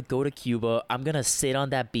 I'm gonna go to Cuba. I'm gonna sit on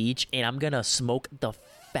that beach and I'm gonna smoke the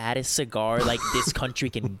fattest cigar like this country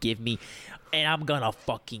can give me, and I'm gonna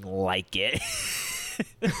fucking like it.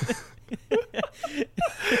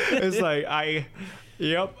 It's like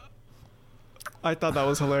yep. I thought that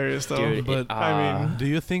was hilarious though. Dude, but I mean, Do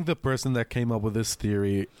you think the person that came up with this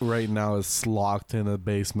theory right now is locked in a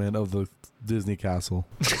basement of the Disney castle?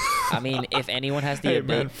 I mean, if anyone has the hey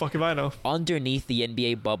ability, man, fuck if I know. underneath the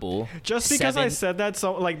NBA bubble, Just because I seven- said that,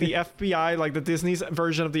 so like the FBI, like the Disney's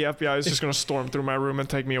version of the FBI, is just gonna storm through my room and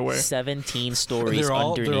take me away. 17 stories They're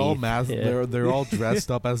all underneath. masked. Yeah. They're all dressed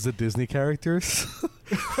up as the Disney characters.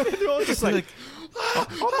 They're all just like,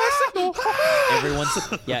 Everyone.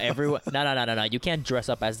 No. You can't dress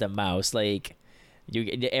up as the mouse. Like,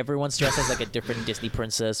 everyone's dressed as like a different Disney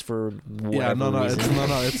princess for whatever reason.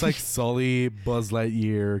 It's like Sully, Buzz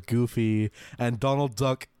Lightyear, Goofy, and Donald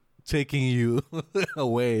Duck taking you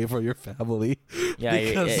away from your family Yeah,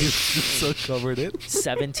 because yeah. you so covered it.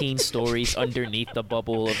 17 stories underneath the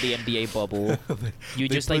bubble of the NBA bubble. You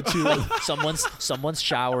just like put you- like someone's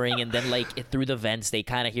showering, and then like through the vents they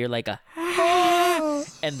kind of hear like a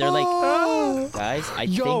and they're like, guys, I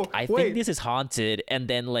think wait. this is haunted, and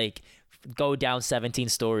then like go down 17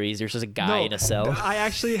 stories. There's just a guy in a cell. I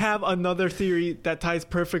actually have another theory that ties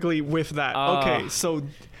perfectly with that. Okay, so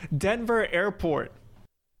Denver Airport.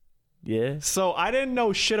 Yeah. So I didn't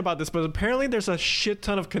know shit about this, but apparently there's a shit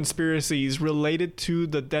ton of conspiracies related to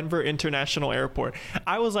the Denver International Airport.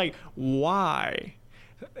 I was like, why?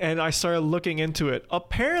 And I started looking into it.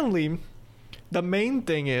 Apparently, the main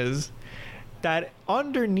thing is that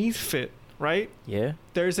underneath it, right? Yeah.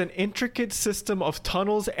 There's an intricate system of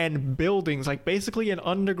tunnels and buildings, like basically an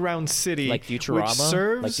underground city, Like Futurama. which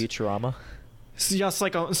serves Like Futurama. just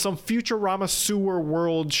like some Futurama sewer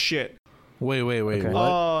world shit. Wait, Okay.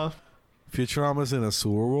 what? Futurama's in a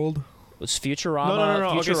sewer world? It's Futurama.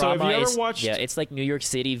 No. Okay, so have you ever watched- Yeah, it's like New York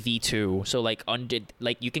City V2. So like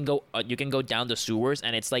you can go down the sewers,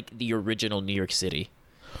 and it's like the original New York City.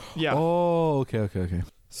 Yeah. Oh, okay.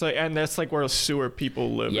 So and that's like where sewer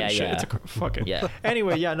people live Yeah, and shit. yeah. It's a fucking Yeah.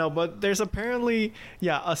 Anyway, yeah, no, but there's apparently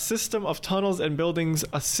a system of tunnels and buildings,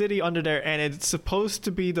 a city under there, and it's supposed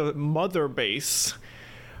to be the mother base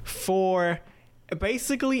for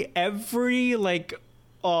basically every like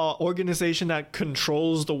organization that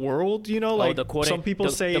controls the world, you know, like some people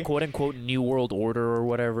say the quote unquote New World Order or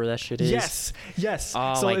whatever that shit is. Yes.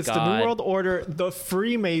 Oh so my it's the God. New World Order, the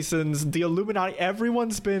Freemasons, the Illuminati.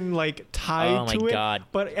 Everyone's been like tied Oh my to it. God.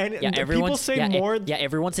 But and Yeah, people say more.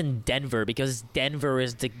 everyone's in Denver because Denver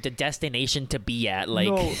is the destination to be at. Like,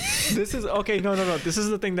 No, this is okay. No. This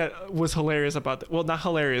is the thing that was hilarious about well, not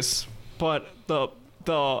hilarious, but the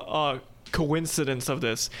coincidence of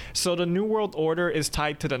this. So the New World Order is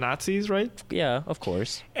tied to the Nazis, right? yeah, of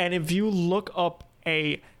course. And if you look up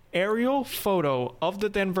a aerial photo of the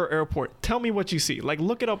Denver airport, tell me what you see. Like,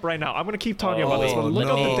 look it up right now. I'm gonna keep talking about this, but look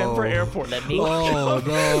up the Denver airport. Let me. Oh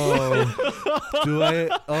no! Do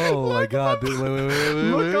I? Oh my God! Dude,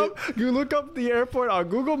 wait. You look up the airport on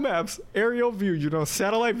Google Maps, aerial view, you know,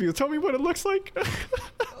 satellite view. Tell me what it looks like.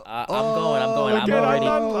 I'm going. I'm Again, already.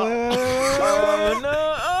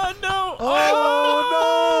 oh no!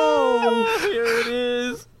 Oh no! Here it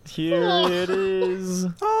is.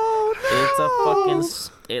 Oh no! It's a fucking.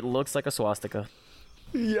 It looks like a swastika.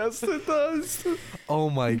 Yes, it does. Oh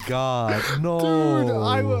my God! No! Dude,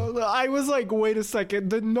 I was like, wait a second.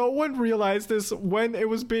 Did no one realize this when it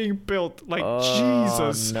was being built? Like,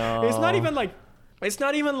 Jesus. No. It's not even like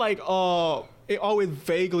it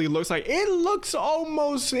vaguely looks like it looks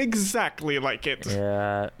almost exactly like it.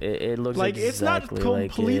 Yeah, it looks Like exactly it's not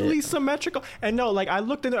completely like it. symmetrical. And no, like I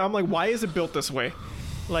looked into it, I'm like, why is it built this way?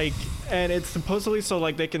 Like, and it's supposedly so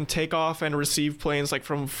like they can take off and receive planes like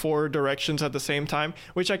from 4 directions at the same time,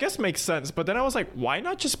 which I guess makes sense. But then I was like, why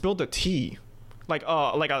not just build a T, like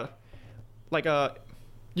a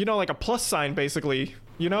you know, like a plus sign basically,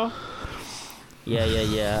 you know?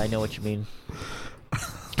 Yeah. I know what you mean.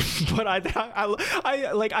 But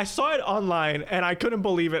I saw it online and I couldn't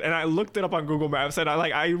believe it, and I looked it up on Google Maps, and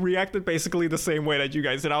I reacted basically the same way that you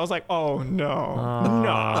guys did. I was like, oh no.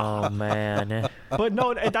 Oh man. But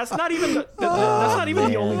no, that's not even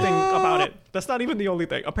the only thing about it. That's not even the only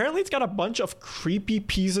thing. Apparently, it's got a bunch of creepy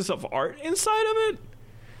pieces of art inside of it.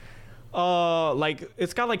 Like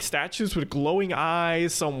it's got like statues with glowing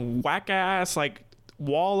eyes, some whack ass like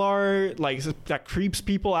wall art like that creeps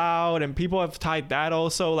people out, and people have tied that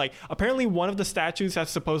also. Like apparently one of the statues has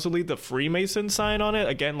supposedly the Freemason sign on it,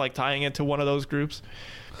 again like tying it to one of those groups.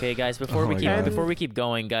 Okay, guys, before we keep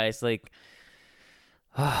going, guys, like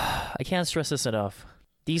I can't stress this enough.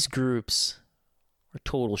 These groups are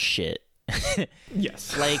total shit.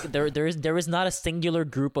 Yes. Like there is not a singular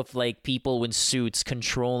group of like people in suits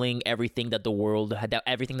controlling everything that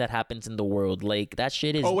everything that happens in the world. Like that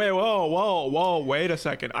shit is. Oh wait, whoa! Wait a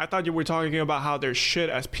second. I thought you were talking about how they're shit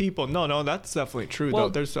as people. No, that's definitely true. Well,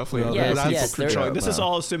 though there's definitely yes, people yes, controlling. This is no.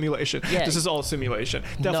 all a simulation. Yeah. This is all a simulation.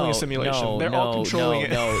 Definitely a simulation. They're all no, controlling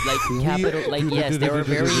it. No, like capital, like yes, there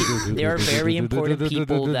are very important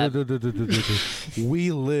people that.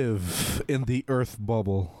 We live in the Earth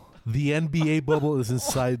bubble. The NBA bubble is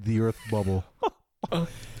inside the Earth bubble.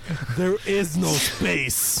 There is no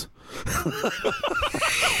space.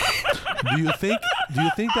 Do you think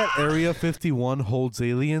that Area 51 holds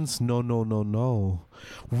aliens? No.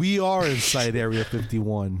 We are inside Area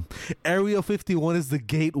 51. Area 51 is the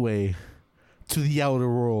gateway to the outer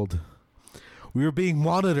world. We are being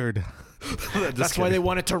monitored. That's why they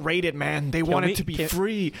wanted to raid it, man. They wanted to be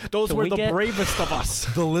free. Those were the bravest of us.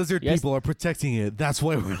 The lizard people are protecting it. That's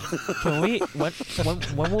why we're... Can we? When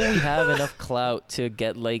will we have enough clout to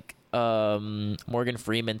get like Morgan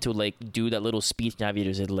Freeman to like do that little speech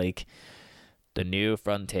navigator said like the new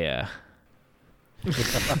frontier?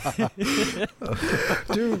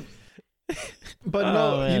 Dude. But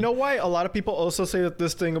no, you know why a lot of people also say that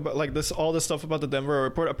this thing about like this, all this stuff about the Denver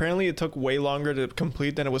report, apparently it took way longer to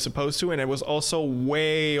complete than it was supposed to, and it was also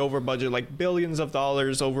way over budget, like billions of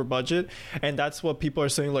dollars over budget. And that's what people are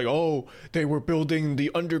saying, like, oh, they were building the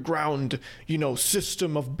underground, you know,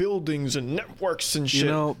 system of buildings and networks and shit. You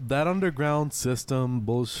know, that underground system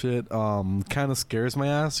bullshit kind of scares my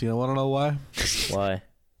ass. You know, want to know why? Why?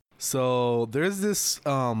 So there's this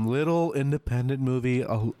little independent movie.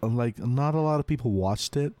 Like not a lot of people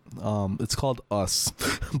watched it. It's called Us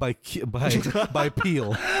by Peele, by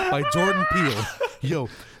Jordan Peele. Yo.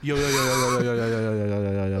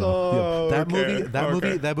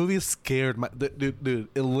 That movie scared my dude.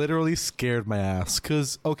 It literally scared my ass.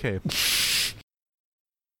 Cause okay.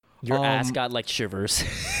 Your ass got like shivers.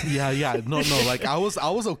 Yeah. No. Like I was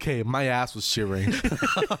okay. My ass was shivering.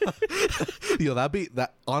 Yo,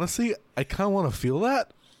 that. Honestly, I kind of want to feel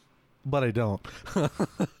that, but I don't.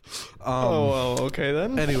 Okay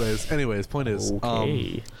then. Anyways. Point is,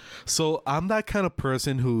 okay. So I'm that kind of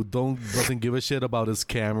person who doesn't give a shit about his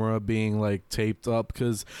camera being like taped up.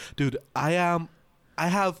 Cause, dude, I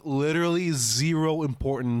have literally zero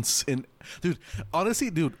importance in. Dude,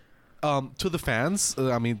 honestly, dude. To the fans,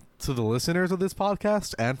 to the listeners of this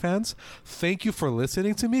podcast and fans, thank you for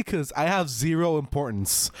listening to me because I have zero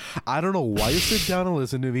importance. I don't know why you sit down and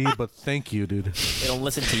listen to me, but thank you, dude. They don't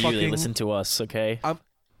listen to you, they listen to us, okay?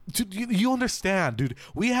 Dude, you understand, dude.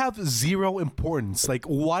 We have zero importance. Like,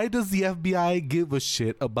 why does the FBI give a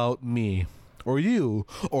shit about me or you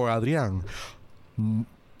or Adrian?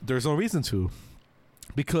 There's no reason to.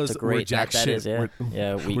 Because we're jack shit. That is,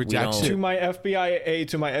 yeah. We're jack shit. To my FBI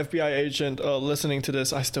agent listening to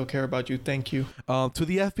this, I still care about you. Thank you. To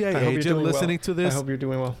the FBI agent listening to this, I hope you're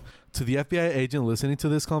doing well. To the FBI agent listening to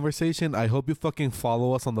this conversation, I hope you fucking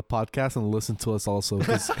follow us on the podcast and listen to us also.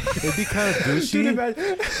 Because it'd be kind of douchey.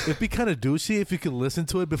 It'd be kind of douchey if you could listen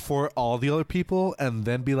to it before all the other people and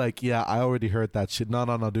then be like, yeah, I already heard that shit. No,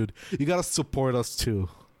 dude. You gotta support us too,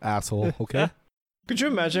 asshole. Okay? Could you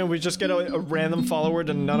imagine we just get a random follower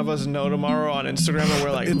that none of us know tomorrow on Instagram and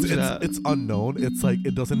we're like, who's that? It's unknown. It's like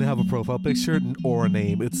it doesn't have a profile picture or a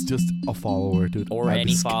name. It's just a follower, dude. Or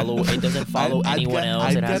any follow. It doesn't follow anyone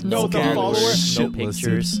else. It has no followers, no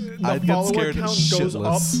pictures. The follower count goes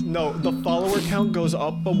up. No, the follower count goes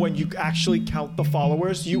up, but when you actually count the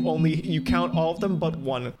followers, you count all of them but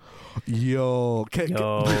one. Yo.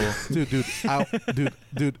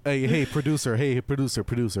 Dude. Hey,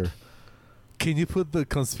 producer. Can you put the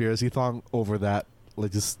conspiracy thong over that?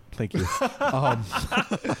 Like, just thank you.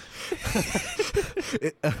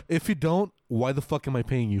 If you don't, why the fuck am I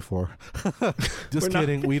paying you for? Just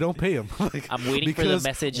kidding. We don't pay him. Like, I'm waiting for the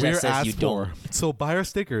message that says you don't. So buy our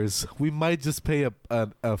stickers. We might just pay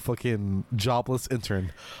a fucking jobless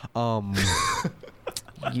intern.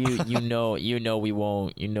 You know we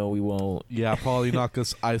won't. Yeah, probably not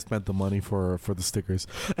because I spent the money for the stickers.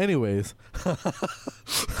 Anyways,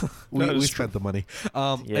 we spent the money.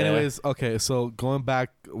 Anyways, okay. So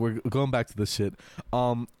we're going back to this shit.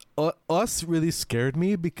 Us really scared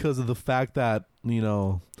me because of the fact that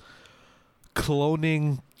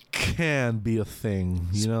cloning can be a thing.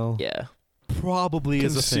 Yeah. Probably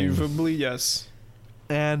is a thing. Conceivably, yes.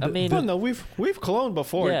 And we've cloned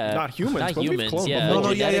before. Yeah. Not humans, but we've cloned yeah. before. No,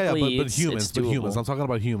 but humans. I'm talking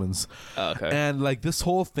about humans. Oh, okay. And like this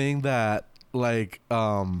whole thing that like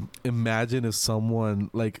imagine if someone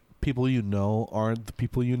like people aren't the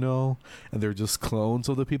people and they're just clones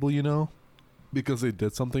of the people because they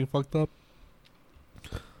did something fucked up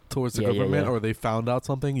towards the government or they found out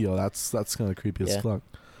something. Yo, that's kind of creepy as fuck.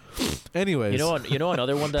 Anyways, you know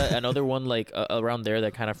another one like around there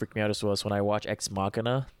that kind of freaked me out as well is when I watch Ex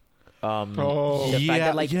Machina. The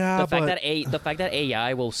fact that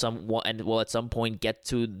AI will at some point get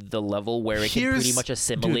to the level where it can pretty much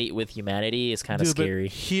assimilate with humanity is kind of scary.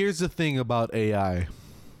 But here's the thing about AI: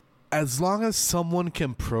 as long as someone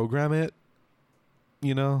can program it,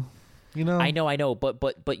 I know,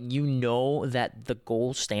 but you know that the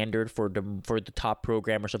gold standard for the top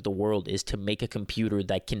programmers of the world is to make a computer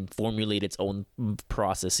that can formulate its own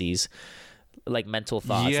processes, like mental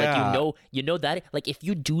thoughts. Yeah. Like you know that like if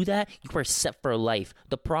you do that, you are set for life.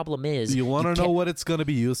 The problem is you want to know what it's gonna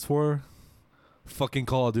be used for? Fucking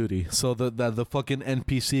Call of Duty, so that the fucking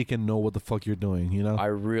NPC can know what the fuck you're doing. I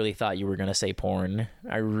really thought you were gonna say porn.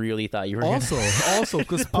 I really thought you were also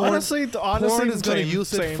because porn is gonna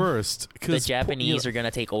use it first. The Japanese are gonna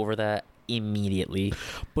take over that immediately.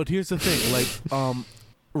 But here's the thing, like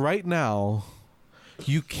right now,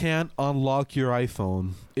 you can't unlock your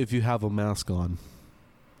iPhone if you have a mask on.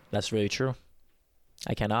 That's really true.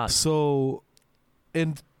 I cannot. So,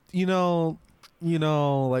 and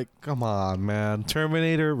like, come on, man.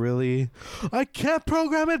 Terminator, really? I can't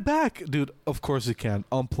program it back. Dude, of course you can.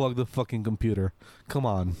 Unplug the fucking computer. Come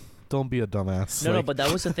on. Don't be a dumbass. No, but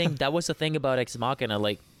that was the thing. That was the thing about Ex Machina.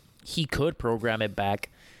 Like, he could program it back,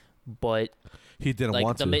 but... He didn't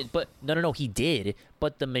want to. But no, he did.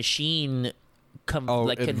 But the machine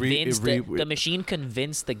the machine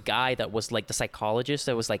convinced the guy that was like the psychologist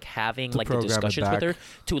that was like having like the discussions with her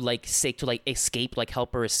to like escape, like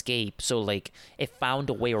help her escape. So like it found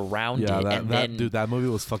a way around it. That movie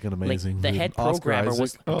was fucking amazing. Like, the head programmer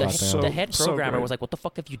was like, "What the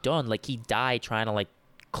fuck have you done?" Like he died trying to like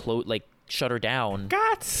shut her down.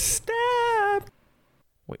 Got stabbed.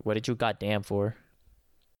 Wait, what did you goddamn for?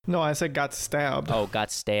 No, I said got stabbed. Oh, got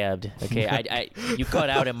stabbed. Okay, you cut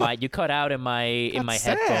out in my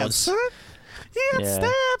headphones. Son. He got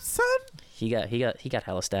stabbed, son. He got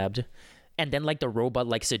hella stabbed. And then like the robot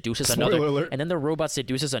like seduces Spoiler another alert. and then the robot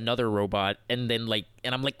seduces another robot and then like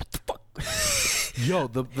and I'm like, what the fuck? Yo,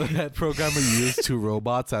 the head programmer used 2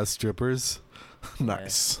 robots as strippers.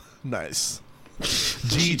 Nice. GG.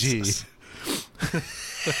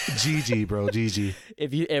 GG, bro. GG.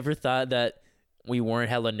 If you ever thought that we weren't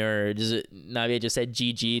hella nerds, Navia just said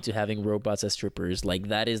GG to having robots as strippers. Like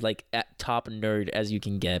that is like at top nerd as you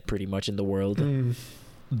can get pretty much in the world.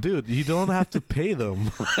 Dude, you don't have to pay them.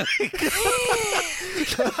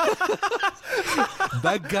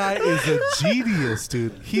 That guy is a genius,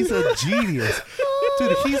 dude. He's a genius.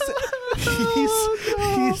 Dude,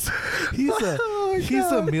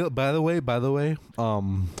 he's a meal. By the way, to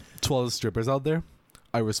all the strippers out there,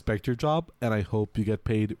 I respect your job and I hope you get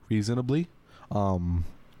paid reasonably.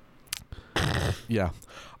 Yeah.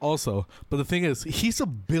 Also, but the thing is, he's a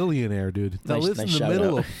billionaire, dude. That lives in the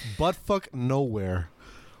middle of buttfuck nowhere.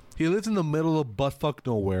 He lives in the middle of buttfuck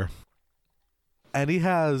nowhere. And he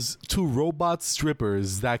has 2 robot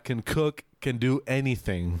strippers that can cook, can do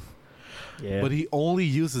anything. Yeah. But he only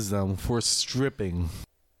uses them for stripping.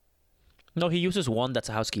 No, he uses one that's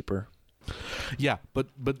a housekeeper. Yeah, but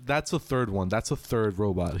that's a third one. That's a third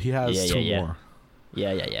robot. He has 2 more.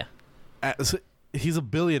 Yeah. So he's a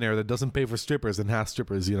billionaire that doesn't pay for strippers and has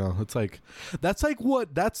strippers, you know. It's like that's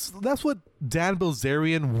what Dan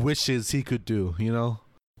Bilzerian wishes he could do, you know.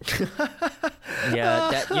 Yeah,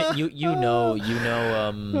 that you know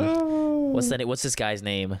what's this guy's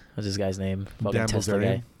name? Fucking Dan Tesla Bilzerian?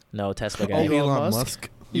 guy. No, Tesla guy. Elon Musk.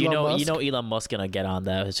 You know Elon Musk gonna get on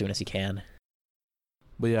that as soon as he can.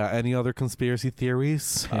 But yeah, any other conspiracy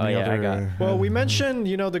theories? Well, we mentioned,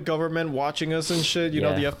 the government watching us and shit, the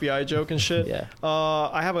FBI joke and shit. Yeah.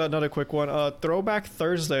 I have another quick one. Throwback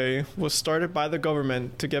Thursday was started by the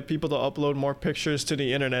government to get people to upload more pictures to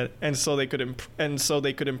the internet and so they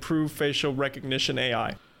could improve facial recognition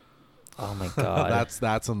AI. Oh my god. that's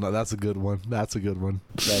a good one. That's a good one.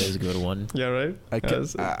 That is a good one. Yeah, right? I can't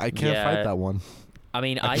fight that one. I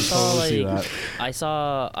mean, I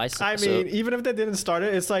mean, even if they didn't start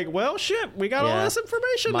it, it's like, well, shit, we got all this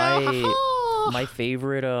information now. My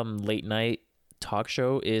favorite late night talk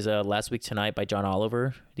show is Last Week Tonight by John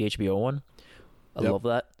Oliver, the HBO one. I love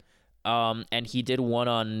that. And he did one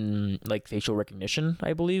on like facial recognition,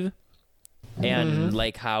 I believe, and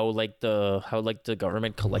like how the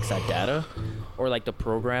government collects that data, or like the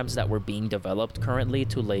programs that were being developed currently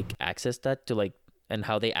to like access that and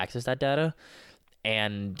how they access that data.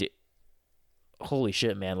 And holy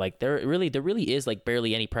shit, man, like there really is like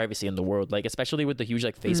barely any privacy in the world, like especially with the huge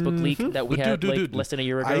like Facebook leak that we had less than a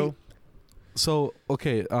year ago. There's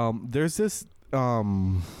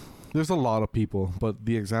a lot of people, but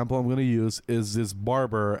the example I'm going to use is this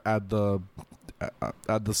barber at the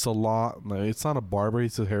salon. It's not a barber,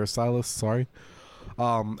 he's a hairstylist, sorry.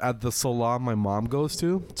 At the salon my mom goes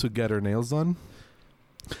to get her nails done.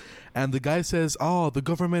 And the guy says, "Oh, the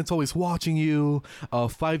government's always watching you.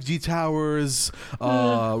 5G towers,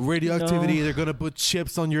 radioactivity. No. They're gonna put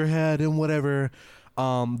chips on your head and whatever."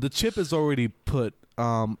 The chip is already put,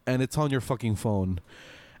 and it's on your fucking phone.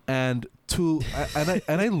 And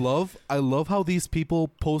I love how these people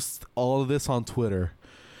post all of this on Twitter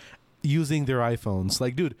using their iPhones.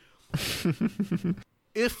 Like, dude,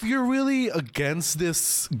 if you're really against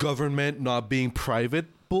this government not being private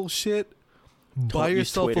bullshit, buy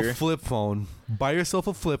yourself a flip phone.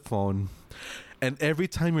 And every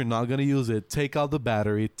time you're not going to use it, take out the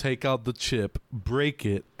battery, take out the chip, break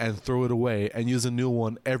it, and throw it away, and use a new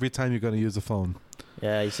one every time you're going to use a phone.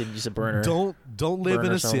 Yeah, you should use a burner. Don't live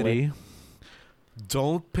in a city.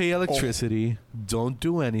 Don't pay electricity. Don't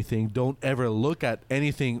do anything. Don't ever look at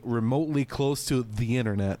anything remotely close to the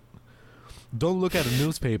internet. Don't look at a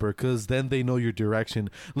newspaper, because then they know your direction.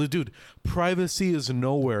 Dude, privacy is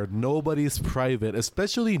nowhere. Nobody's private,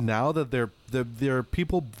 especially now that there are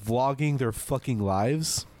people vlogging their fucking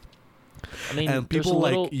lives. I mean, and people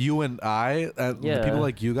like you and I, and people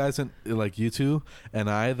like you guys and like you two and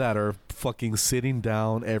I that are fucking sitting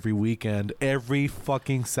down every weekend, every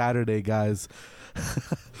fucking Saturday, guys.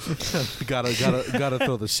 gotta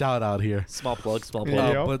throw the shout out here. Small plug.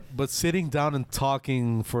 But sitting down and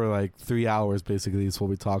talking for like 3 hours basically is what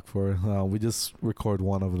we talk for. We just record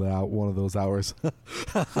one of those hours.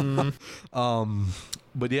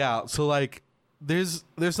 But yeah, so like there's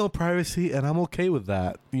no privacy, and I'm okay with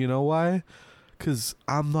that. You know why? Because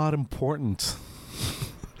I'm not important.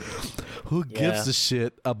 Who gives a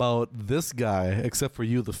shit about this guy except for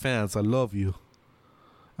you, the fans? I love you.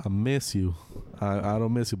 I miss you. I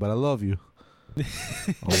don't miss you, but I love you a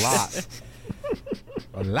lot.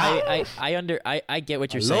 A lot. I get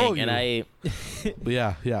what you're saying, and I. But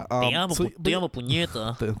yeah. Te amo,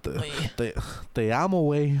 puñeta. Te amo,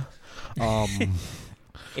 güey.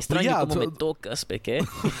 Extraño como me tocas, ¿qué?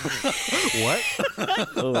 What?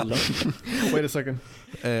 Oh, no. Wait a second.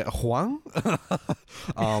 Juan?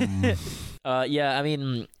 Yeah, I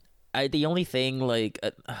mean, the only thing, like,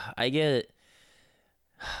 I get...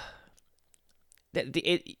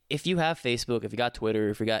 if you have Facebook, if you got Twitter,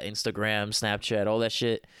 if you got Instagram, Snapchat, all that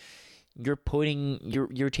shit, you're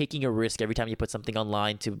taking a risk every time you put something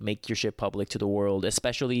online to make your shit public to the world,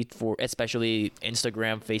 especially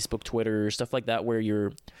Instagram, Facebook, Twitter, stuff like that, where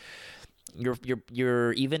you're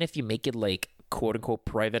even if you make it like quote unquote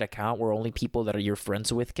private account where only people that are your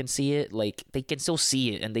friends with can see it, like they can still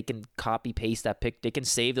see it and they can copy paste that pic, they can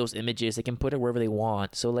save those images, they can put it wherever they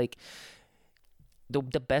want. So like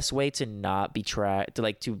the best way to not be tracked,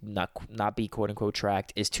 to not be quote unquote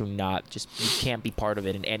tracked, is to not just, you can't be part of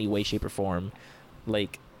it in any way, shape, or form.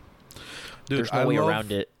 Like, dude, there's no way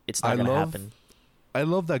around it. It's not gonna happen. I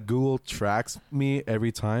love that Google tracks me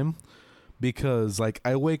every time, because like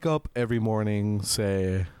I wake up every morning,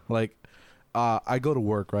 say like I go to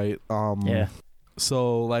work, right? Yeah.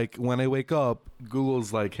 So like when I wake up,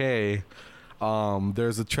 Google's like, hey,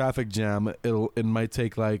 there's a traffic jam. It might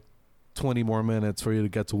take like 20 more minutes for you to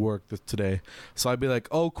get to work today. So I'd be like,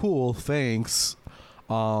 oh cool, thanks.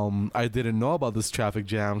 I didn't know about this traffic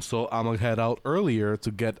jam, so I'm gonna head out earlier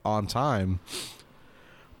to get on time.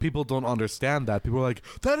 People don't understand that. People are like,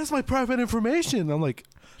 that is my private information. I'm like,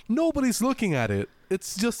 nobody's looking at it.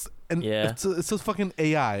 It's just it's just fucking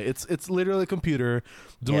AI. It's literally a computer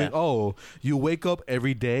doing, oh, you wake up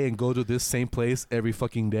every day and go to this same place every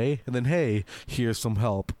fucking day, and then hey, here's some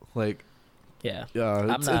help. Like, yeah,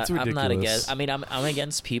 it's ridiculous. I'm not against. I mean, I'm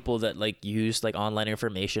against people that like use like online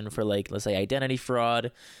information for like, let's say, identity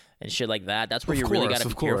fraud and shit like that. That's where you really gotta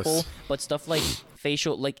be careful. But stuff like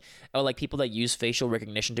facial, like people that use facial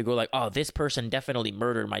recognition to go like, oh, this person definitely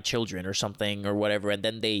murdered my children or something or whatever, and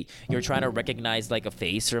then you're trying to recognize like a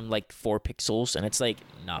face from like 4 pixels, and it's like,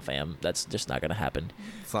 nah, fam, that's just not gonna happen.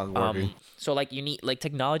 It's not working. So like you need, like,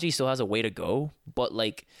 technology still has a way to go, but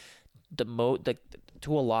like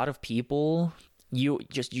to a lot of people, you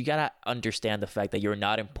gotta understand the fact that you're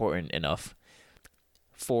not important enough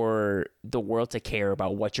for the world to care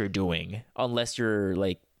about what you're doing, unless you're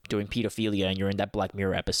like doing pedophilia and you're in that Black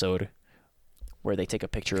Mirror episode where they take a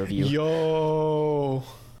picture of you. Yo,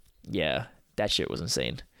 yeah, that shit was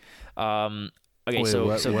insane. Okay, wait, so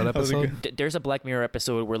what episode? There's a Black Mirror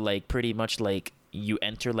episode where like pretty much like you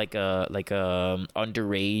enter like a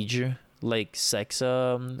underage like sex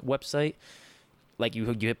website. Like you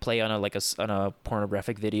hit play on a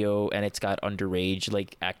pornographic video, and it's got underage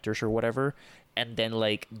like actors or whatever, and then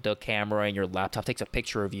like the camera in your laptop takes a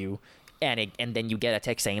picture of you, and then you get a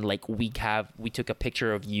text saying like, we took a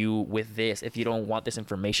picture of you with this. If you don't want this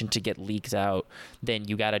information to get leaked out, then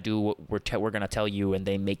you gotta do what we're gonna tell you. And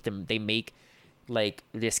they make like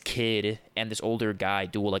this kid and this older guy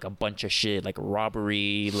do like a bunch of shit, like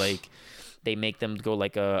robbery, like they make them go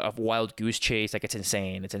like a wild goose chase. Like, it's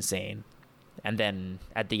insane. And then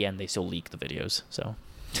at the end, they still leak the videos. So,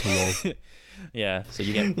 yeah. So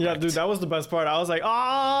you get yeah, dude. That was the best part. I was like,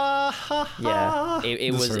 yeah.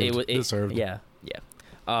 It deserved. Yeah.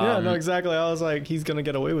 Yeah. No, exactly. I was like, he's gonna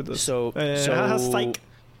get away with this. So psych.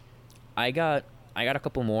 I got a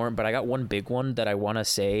couple more, but I got one big one that I want to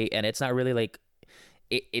say, and it's not really like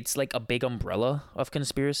it's like a big umbrella of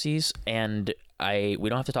conspiracies, and we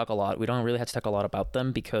don't have to talk a lot. We don't really have to talk a lot about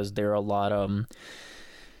them because there are a lot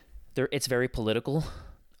it's very political,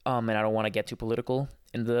 and I don't want to get too political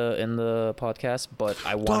in the podcast, but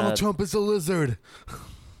I want Donald Trump is a lizard.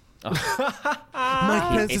 Mike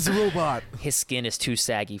Pence is a robot. His skin is too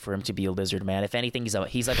saggy for him to be a lizard, man. If anything, he's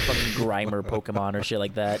like a fucking Grimer Pokemon or shit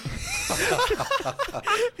like that.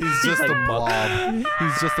 He's just a blob.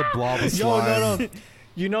 He's just a blob of slime. No.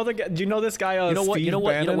 You know this guy? Wait.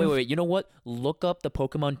 You know what? Look up the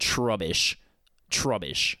Pokemon Trubbish.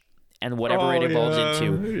 and whatever it evolves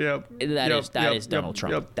into. Yep. That is Donald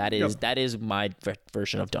Trump. That is my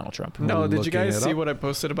version of Donald Trump. No, did you guys see what I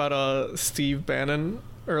posted about Steve Bannon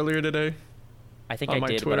earlier today? I think I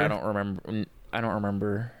did, Twitter. But I don't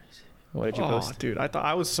remember. What did you post? Oh, dude,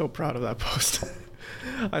 I was so proud of that post.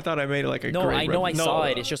 I thought I made like a no. Great I know I saw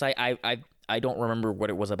it. It's just I don't remember what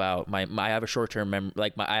it was about. I have a short-term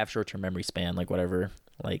memory span, like whatever.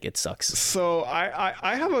 Like it sucks. So I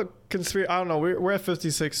have a conspiracy. I don't know. We're at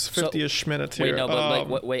 50-ish minutes here. Wait, no,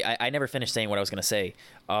 but wait. I never finished saying what I was gonna say.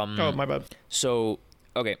 Oh, my bad. So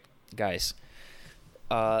okay, guys.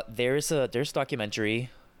 There's a documentary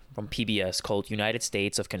from PBS called United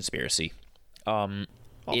States of Conspiracy. Awesome.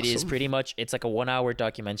 It is pretty much, it's like a 1-hour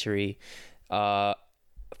documentary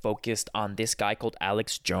focused on this guy called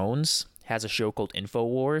Alex Jones. Has a show called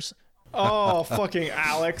InfoWars. Oh, fucking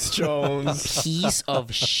Alex Jones. Piece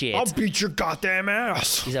of shit. I'll beat your goddamn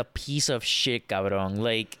ass. He's a piece of shit, cabrón.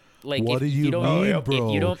 Like what do you mean, bro?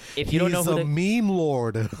 If you don't know who he's a meme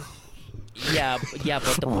lord. Yeah,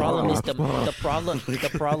 but the problem is the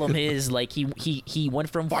problem is like he went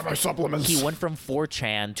from buy my supplements. He went from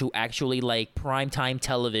 4chan to actually like primetime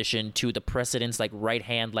television to the president's like right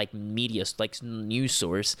hand like media like news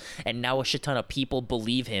source, and now a shit ton of people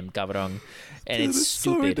believe him, cabrón. And Dude, it's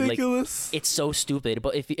stupid. So ridiculous. Like, it's so stupid.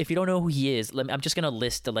 But if you don't know who he is, I'm just gonna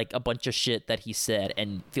list like a bunch of shit that he said,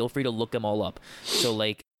 and feel free to look them all up. So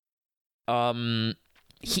like,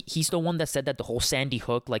 He's the one that said that the whole Sandy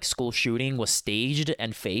Hook like school shooting was staged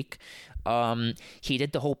and fake. He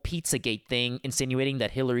did the whole Pizzagate thing, insinuating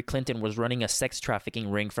that Hillary Clinton was running a sex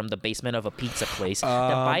trafficking ring from the basement of a pizza place.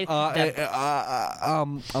 I'm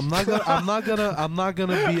not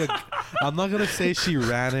gonna say she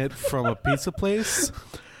ran it from a pizza place,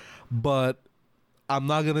 but I'm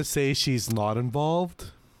not gonna say she's not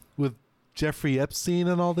involved with Jeffrey Epstein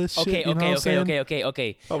and all this shit.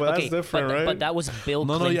 Okay. Oh, but that's different, right? But that was Bill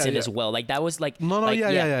Clinton as well. Like that was like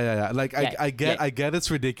yeah. Like I get it's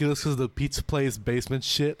ridiculous because the pizza place basement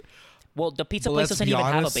shit. Well, the pizza place doesn't even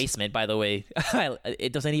have a basement, by the way.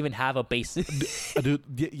 It doesn't even have a basement. Dude,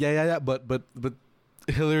 yeah. But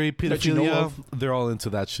Hillary, pedophilia, they're all into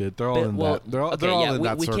that shit. They're all in that. They're all in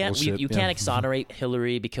that circle shit. You can't exonerate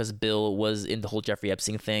Hillary because Bill was in the whole Jeffrey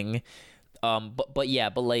Epstein thing. But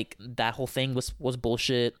like that whole thing was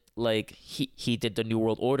bullshit. Like he did the New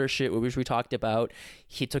World Order shit, which we talked about.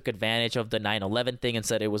 He took advantage of the 9/11 thing and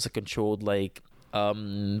said it was a controlled like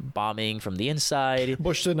bombing from the inside.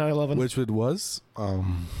 Bush did 9/11, which it was.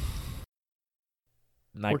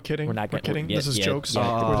 We're kidding. We're kidding. This is jokes.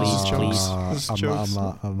 Please. This is jokes.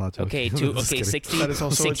 I'm not joking. Okay,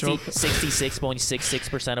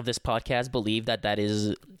 66.66% of this podcast believe that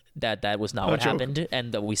was not what happened,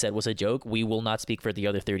 and that we said was a joke. We will not speak for the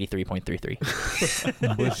other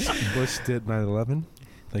 33.33. Bush did 9/11.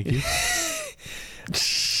 Thank you.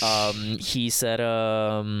 He said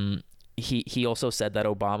he also said that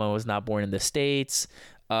Obama was not born in the States.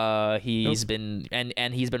 He's been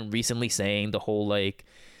recently saying the whole like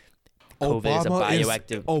COVID is a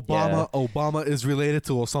bioactive. Obama is related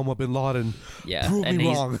to Osama bin Laden. Yeah, prove me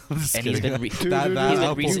wrong. And he's been recently.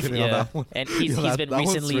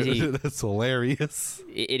 That's hilarious.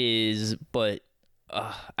 It is, but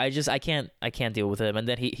I can't deal with him. And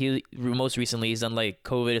then he most recently he's done like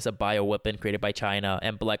COVID is a bioweapon created by China,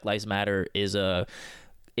 and Black Lives Matter is a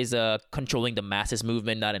controlling the masses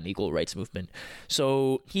movement, not an equal rights movement.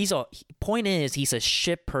 So point is he's a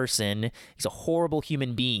shit person. He's a horrible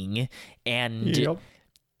human being. And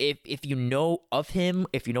if you know of him,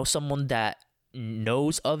 if you know someone that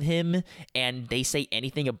knows of him and they say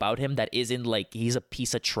anything about him that isn't like he's a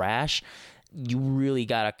piece of trash, you really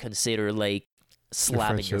gotta consider like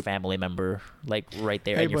slapping your family member like right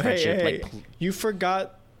there in your friendship. You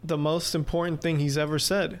forgot the most important thing he's ever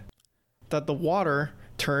said, that the water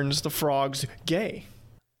turns the frogs gay.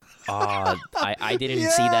 I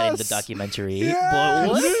didn't see that in the documentary. Yes. But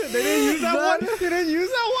what? They didn't use that one? They didn't use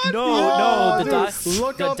that one? No,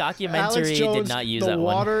 the documentary did not use that one. The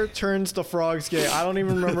water turns the frogs gay. I don't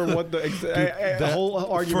even remember what the whole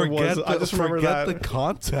argument was. I just remember that. Forget the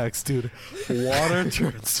context, dude. Water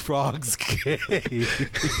turns frogs gay.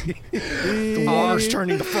 The water's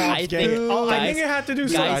turning the frogs gay. I think it had to do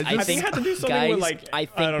something. I think it had to do something with like. I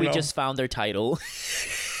think we just found their title.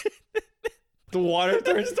 The water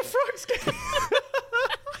turns the frogs gay.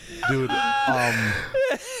 Dude,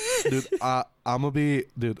 I'm gonna be,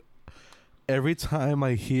 dude. every time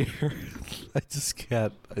I hear, I just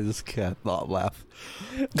can't not laugh.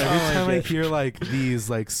 Every time I hear like these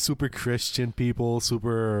like super Christian people,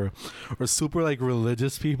 super like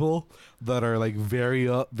religious people that are like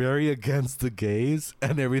very against the gays,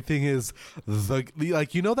 and everything is like,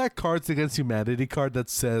 you know, that Cards Against Humanity card that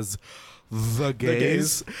says the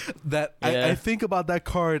gays? That I think about that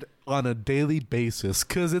card on a daily basis,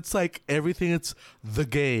 because it's like everything, it's the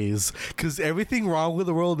gays, because everything wrong with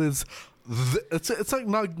the world is it's like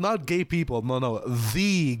not gay people, no,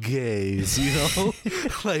 the gays, you know.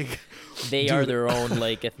 Like, they are their own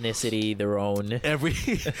like ethnicity, their own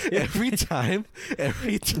every time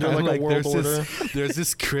like there's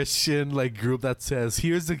this Christian like group that says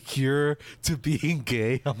here's a cure to being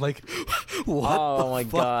gay. I'm like, what? Oh my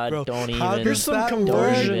fuck, god, bro? don't How even. There's some that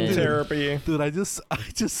conversion work? therapy. Dude, I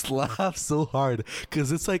just laugh so hard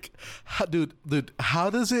because it's like, dude,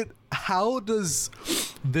 how does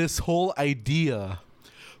this whole idea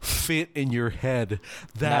fit in your head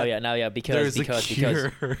that now because there's a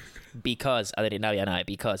cure? Because it is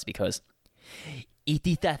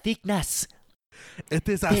a sickness. It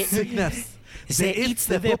is a sickness. It's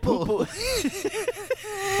the poo.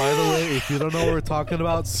 By the way, if you don't know what we're talking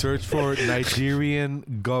about, search for Nigerian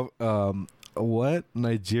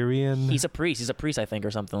Nigerian. He's a priest, I think,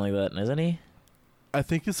 or something like that, isn't he? I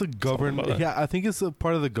think it's a government. Yeah, I think it's a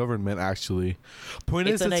part of the government, actually. Point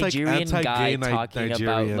It's is, a it's Nigerian like guy anti-gay talking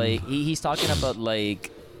Nigerian. about like he's talking about like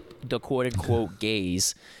the quote unquote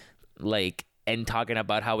gays, like, and talking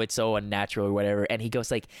about how it's so unnatural or whatever, and he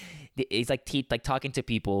goes like, he's like talking to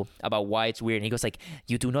people about why it's weird, and he goes like,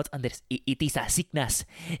 you do not understand, it is a sickness,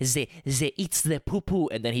 it's the poo poo,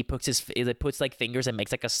 and then he puts like fingers and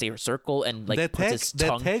makes like a circle and like puts his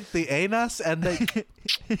tongue. They take the anus and they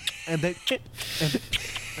and they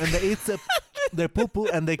eat their poo poo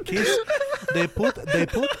and they kiss. They put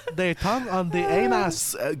their tongue on the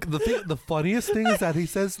anus. The funniest thing is that he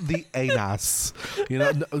says the anus. You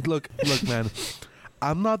know, look, man.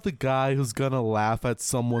 I'm not the guy who's gonna laugh at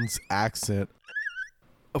someone's accent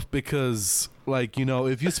because, like, you know,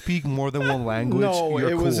 if you speak more than one language, No, you're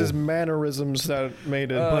it cool. was his mannerisms that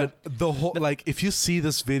made it. But the whole, like, if you see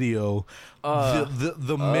this video,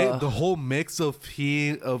 the whole mix of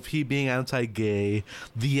he being anti-gay,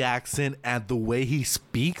 the accent, and the way he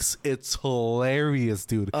speaks, it's hilarious,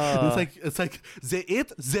 dude. It's like they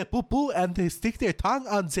eat the poo poo and they stick their tongue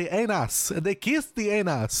on the anus and they kiss the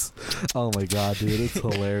anus. Oh my god, dude, it's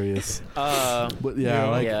hilarious. But yeah,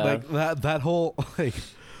 like that whole like.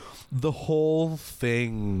 The whole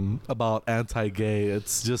thing about anti-gay,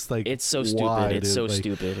 it's just like, it's so stupid. why, It's dude? so Like,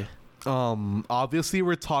 stupid. Obviously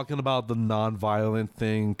we're talking about the non-violent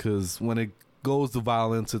thing because when it goes to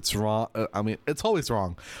violence, it's wrong. I mean, it's always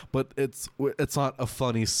wrong, but it's not a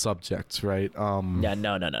funny subject, right? Yeah,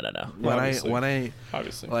 no. When I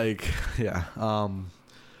Obviously. like, yeah.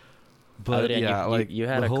 But Adrian, yeah, you, like you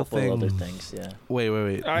had the a whole couple thing. Other things, yeah.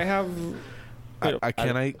 Wait. I have.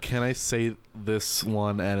 Can I say this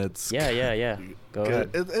one and it's Yeah. Go ahead.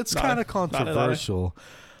 It's kind of controversial,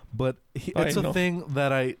 but it's a thing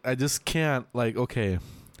that I just can't, like, okay.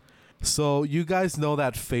 So you guys know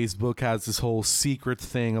that Facebook has this whole secret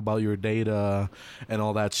thing about your data and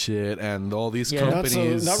all that shit, and all these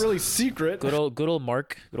companies. Not really secret. Good old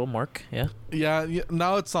Mark. Yeah. Yeah.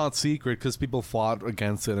 Now it's not secret because people fought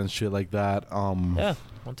against it and shit like that. Yeah.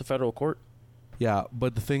 Went to federal court. Yeah,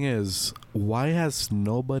 but the thing is, why has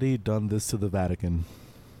nobody done this to the Vatican?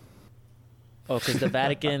 Oh, because the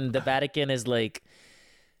Vatican is like,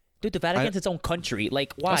 dude, the Vatican's its own country.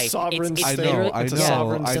 Like, why? A sovereign state. It's a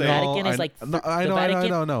sovereign state. The Vatican is like, I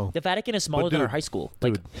know. The Vatican is smaller than our high school.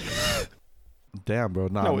 Like, Dude. Damn, bro.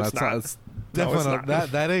 No, that's it's not. It's definitely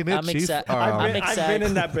not. That ain't it, I'm Chief. excited. I've been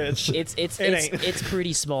in that bitch. It's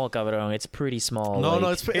pretty small, cabrón. It's pretty small. No,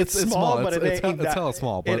 like, it's small, but it's ain't that. hella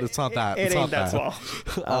small, but it's not that. It It's ain't not that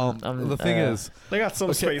small. The thing is, They got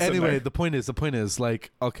some okay, space. anyway, in there. the point is,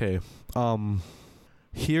 like, okay,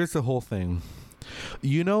 here's the whole thing.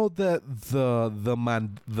 You know that the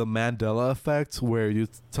Mandela effect, where you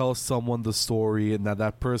tell someone the story and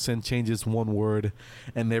that person changes one word,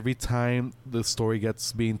 and every time the story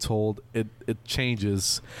gets being told, it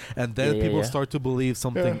changes, and then people start to believe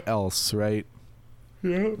something else, right?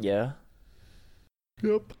 Yeah.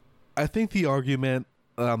 Yep. I think the argument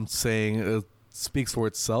I'm saying speaks for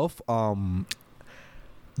itself.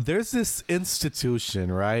 There's this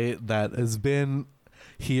institution, right, that has been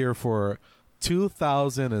here for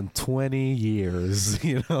 2020 years,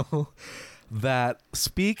 you know, that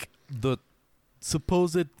speak the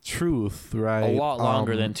supposed truth, right? A lot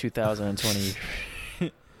longer than 2020.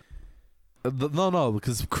 No,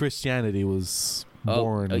 because Christianity was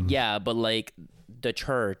born. Yeah, but like the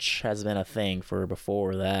church has been a thing for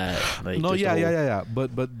before that. Like, No, yeah.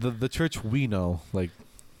 But the church we know, the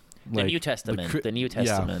New Testament. The New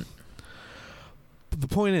Testament. Yeah. The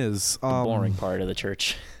point is, the boring part of the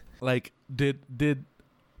church. Like, did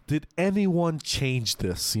anyone change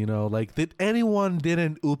this? You know, like, did anyone did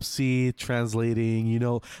an oopsie translating? You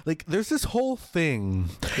know, like, there's this whole thing.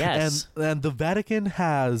 Yes. And the Vatican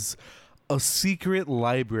has a secret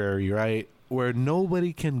library, right, where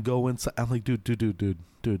nobody can go inside. I'm like, dude.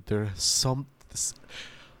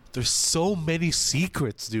 There's so many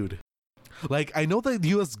secrets, dude. Like, I know the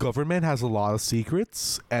U.S. government has a lot of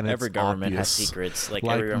secrets, and every it's government obvious. has secrets. Like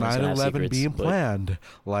 9/11 being planned,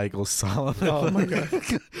 like Osama. Oh my god!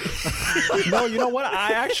 No, you know what?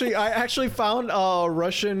 I actually found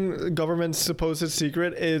Russian government's supposed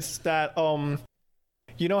secret is that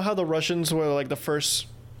you know how the Russians were like the first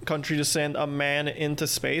country to send a man into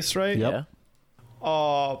space, right? Yep.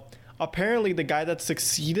 Yeah. Apparently the guy that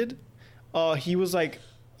succeeded, he was like,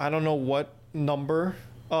 I don't know what number.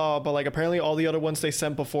 But like apparently all the other ones they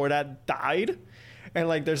sent before that died, and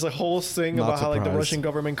like there's a whole thing about how like the Russian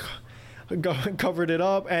government covered it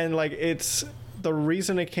up, and like it's the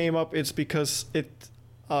reason it came up is because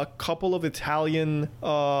a couple of Italian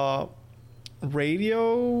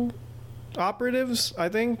radio operatives, I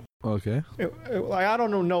think. Okay. I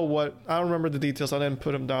don't know what, I don't remember the details. I didn't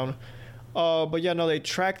put them down. But yeah, no, they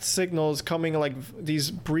tracked signals coming, like these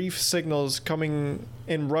brief signals coming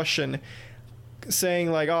in Russian,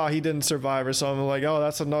 saying like, oh, he didn't survive or something, like, oh,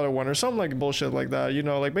 that's another one or something, like bullshit like that, you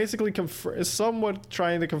know, like basically somewhat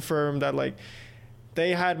trying to confirm that like they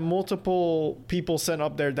had multiple people sent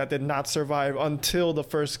up there that did not survive until the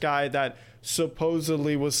first guy that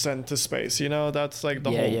supposedly was sent to space, you know. That's like the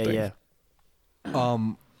whole thing.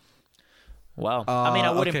 Wow. I mean,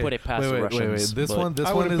 I wouldn't put it past the Russians. This one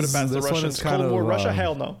is kind Cold of War Russia,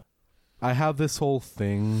 hell no. I have this whole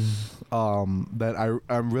thing that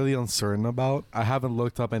I'm really uncertain about. I haven't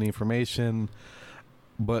looked up any information,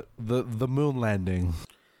 but the moon landing.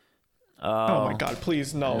 Oh my god,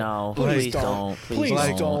 please no. No, please don't. Please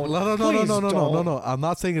don't. No. I'm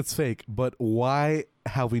not saying it's fake, but why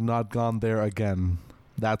have we not gone there again?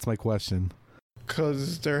 That's my question.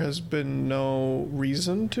 Because there has been no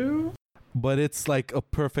reason to. But it's like a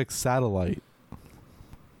perfect satellite.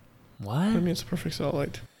 What? I mean, it's a perfect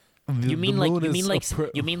satellite. You mean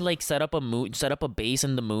like set up a base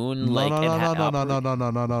in the moon? No,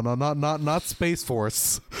 not Space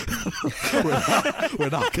Force. we're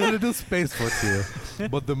not gonna do Space Force here.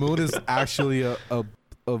 But the moon is actually a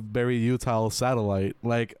very utile satellite.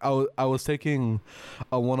 Like I was taking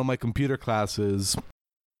one of my computer classes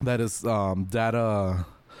that is data.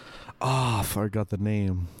 I forgot the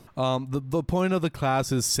name. The point of the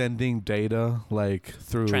class is sending data like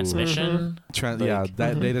through transmission.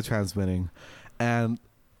 Data transmitting, and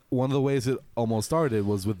one of the ways it almost started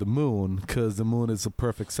was with the moon, because the moon is a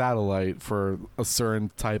perfect satellite for a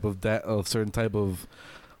certain type of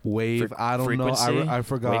wave. I don't frequency? know. I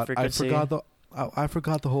forgot. I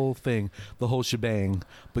forgot the whole thing, the whole shebang.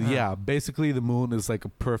 But yeah, basically the moon is like a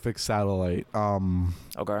perfect satellite.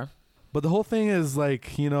 Okay. But the whole thing is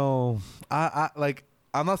like, you know,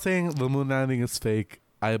 I'm not saying the moon landing is fake.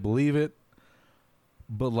 I believe it.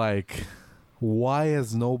 But like, why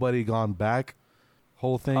has nobody gone back?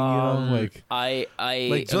 Whole thing, you know, like we're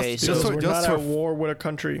not at war with a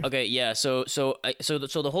country. Okay, yeah. So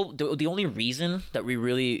the only reason that we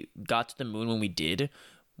really got to the moon when we did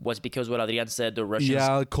was because what Adrian said, the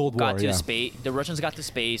Russians Cold got War, to space. The Russians got to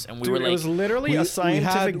space, and we were like, it was literally a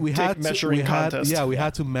scientific dick measuring contest. Yeah, we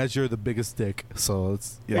had to measure the biggest dick. So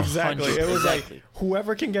it's exactly. It was like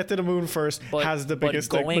whoever can get to the moon first has the biggest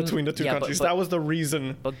dick between the two countries. That was the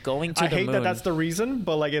reason. But going to the moon, I hate that that's the reason,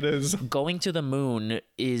 but like it is. Going to the moon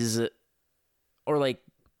is, or like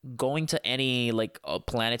going to any like a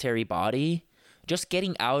planetary body, just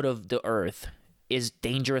getting out of the Earth is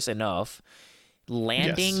dangerous enough.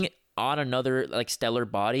 Landing on another like stellar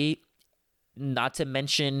body, not to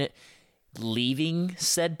mention leaving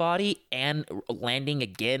said body and landing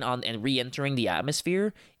again on and re-entering the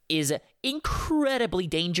atmosphere, is incredibly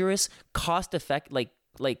dangerous, costly,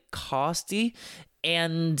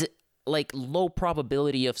 and like low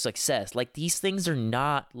probability of success. Like these things are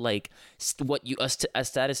not like what a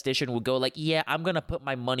statistician would go like, yeah, I'm gonna put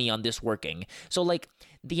my money on this working. So like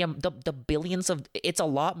the billions of, it's a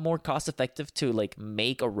lot more cost effective to like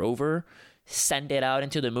make a rover, send it out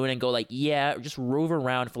into the moon and go like, yeah, just rover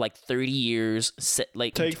around for like 30 years,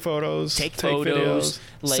 take photos, videos,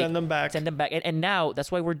 like, send them back, and now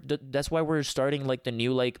that's why we're starting like the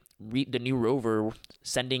new rover,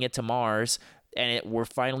 sending it to Mars and we're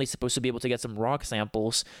finally supposed to be able to get some rock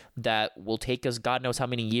samples that will take us God knows how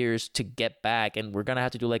many years to get back, and we're gonna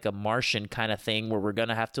have to do like a Martian kind of thing where we're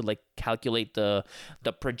gonna have to like calculate the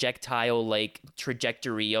projectile like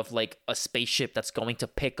trajectory of like a spaceship that's going to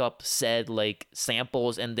pick up said like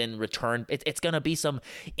samples and then return. It's gonna be some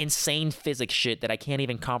insane physics shit that I can't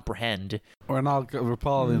even comprehend. We're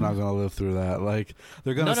probably not gonna live through that. Like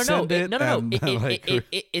they're gonna send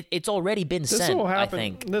it. It's already been sent. I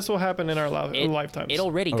think this will happen in our lifetimes. It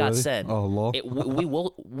already got really? sent. Oh, lol.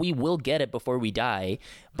 We will get it before we die.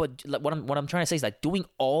 But what I'm trying to say is that doing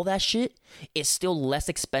all that shit is still less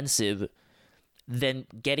expensive than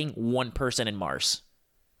getting one person in Mars.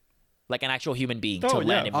 Like an actual human being to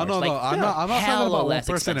land in Mars. No, I'm not talking about one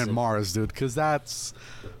person in Mars, dude, because that's...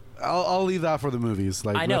 I'll leave that for the movies.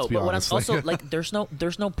 Like, I know, let's be but what I'm honest. also like, there's no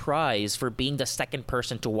prize for being the second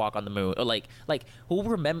person to walk on the moon. Or like who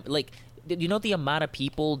remember? Like, you know the amount of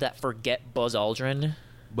people that forget Buzz Aldrin.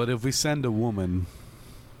 But if we send a woman,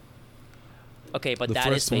 okay, but the that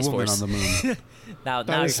first is Space woman Force. on the moon. now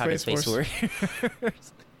you're talking Space Force.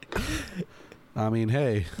 I mean,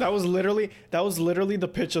 hey, that was literally the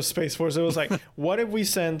pitch of Space Force. It was like, what if we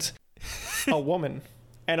sent a woman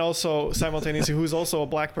and also simultaneously who's also a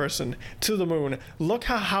black person to the moon? Look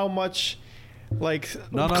how much like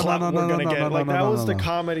clout we're gonna get. Like that was the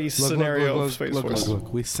comedy scenario of Space Force.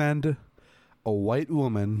 Look, we send a white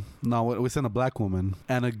woman. No, we send a black woman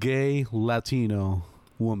and a gay Latino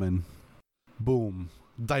woman. Boom,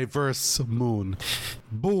 diverse moon.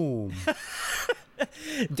 Boom.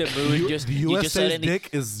 The moon the USA's dick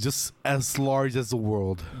is just as large as the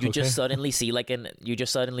world. You just suddenly see like the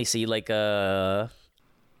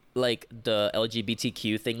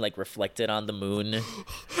LGBTQ thing like reflected on the moon.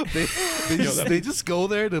 they just go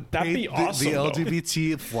there to paint awesome, the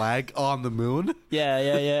LGBT flag on the moon.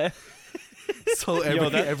 Yeah. So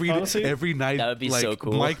every night, that would be like, so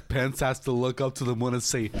cool. Mike Pence has to look up to the moon and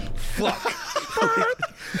say, "Fuck."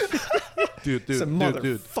 dude.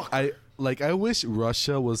 I wish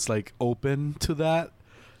Russia was like open to that,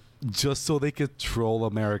 just so they could troll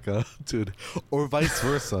America, dude, or vice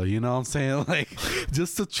versa. You know what I'm saying? Like,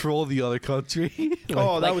 just to troll the other country.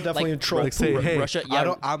 That would definitely troll. Like, say, hey, Russia,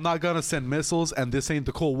 I'm not gonna send missiles, and this ain't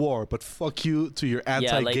the Cold War, but fuck you to your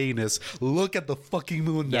anti-gayness. Look at the fucking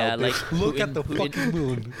moon now. Look at the fucking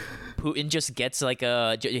moon. Putin just gets like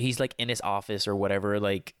he's like in his office or whatever,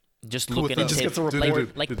 like. Just looking at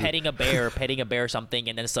him, like petting a bear or something,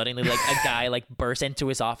 and then suddenly like a guy like bursts into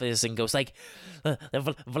his office and goes like,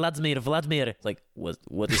 Vladimir, like what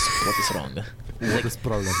is wrong? What is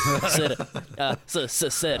problem?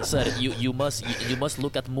 Sir, you must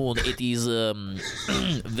look at moon. It is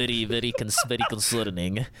very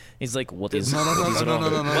concerning. He's like, what is wrong?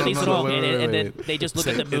 What is wrong? And then they just look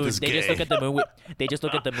at the moon. They just look at the moon. They just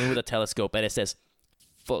look at the moon with a telescope, and it says,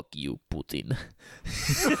 "Fuck you, Putin."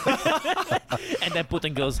 And then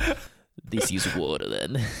Putin goes, "This is war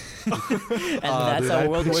then." And that's how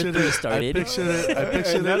World War III started. I pictured it.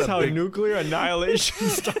 And that's how nuclear annihilation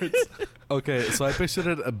starts. Okay, so I pictured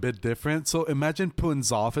it a bit different. So imagine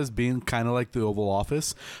Putin's office being kind of like the Oval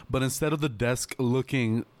Office, but instead of the desk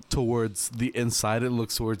looking towards the inside, it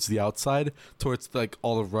looks towards the outside, towards like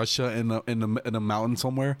all of Russia in a mountain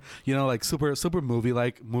somewhere. You know, like super movie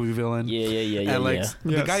villain. Yeah. And like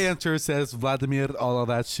the guy enters, says Vladimir, all of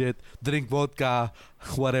that shit, drink vodka,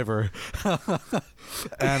 whatever.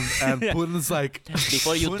 and Putin's like,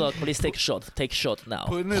 before you talk, please take shot now.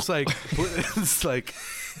 Putin's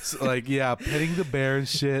like yeah, petting the bear and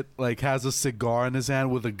shit. Like has a cigar in his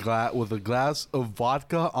hand with a glass of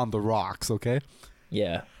vodka on the rocks. Okay.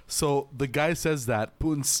 Yeah. So the guy says that.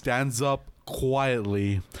 Putin stands up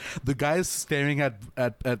quietly. The guy is staring at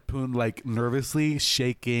Putin like nervously,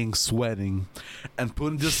 shaking, sweating. And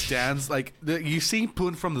Putin just stands like, you see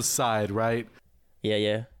Putin from the side, right?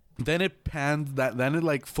 Yeah. Then it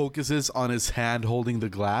like focuses on his hand holding the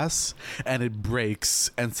glass, and it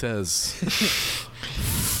breaks and says,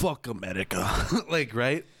 "Fuck America." Like,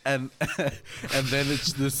 right? And then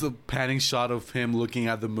there's a panning shot of him looking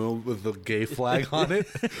at the moon with the gay flag on it,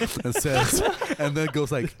 and says, and then it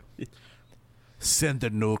goes like, "Send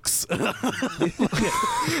the nukes."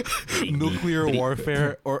 Nuclear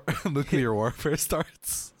warfare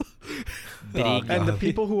starts. And the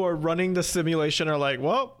people who are running the simulation are like,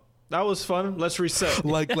 "Well, that was fun. Let's reset."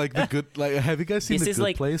 like the good. Like, have you guys seen The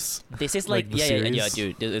Good Place? This is like yeah,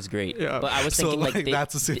 dude, it's great. Yeah. But I was thinking like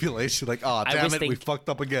that's a simulation. Like, oh damn it, we fucked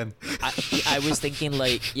up again. I was thinking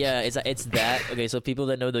like, yeah, it's that. Okay, so people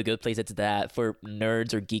that know The Good Place, it's that. For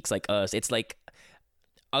nerds or geeks like us, it's like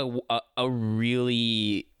a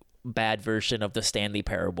really bad version of the Stanley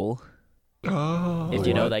Parable. Oh, if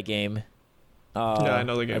you know that game. Yeah, I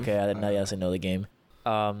know the game. Okay, I didn't know. Yes, I know the game.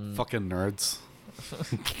 Fucking nerds.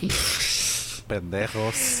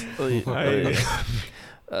 Pendejos.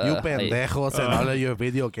 You pendejos and all of your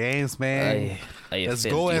video games, man. Let's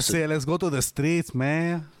go, SC. Let's go to the streets,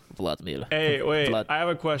 man. Vladimir. Hey, wait. I have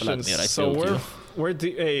a question. Vladimir, So we're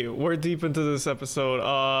deep into this episode.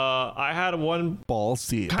 I had one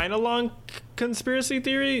Ballsy. kind of long conspiracy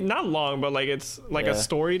theory. Not long, but like it's like a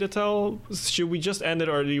story to tell. Should we just end it,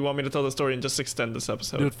 or do you want me to tell the story and just extend this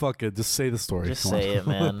episode? Dude, fuck it. Just say the story. Just say it,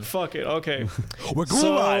 man. Fuck it. Okay. We're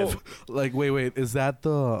going live. Like, wait. Is that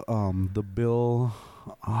the Bill?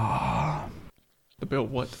 The Bill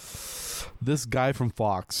what? This guy from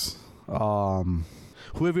Fox.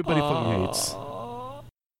 Who everybody fucking hates.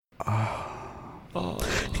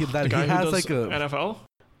 He has like a NFL.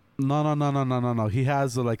 No. He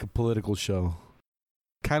has like a political show,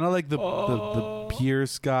 kind of like the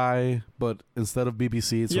Pierce guy, but instead of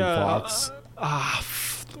BBC, it's from Fox.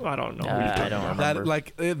 I don't know. I don't remember. That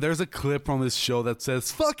like, there's a clip from this show that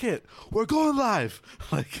says, "Fuck it, we're going live."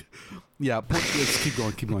 Like, yeah. Let's keep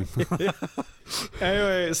going.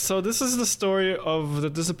 Anyway, so this is the story of the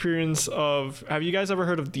disappearance of. Have you guys ever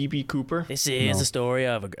heard of DB Cooper? This is the story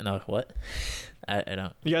of a no. What? I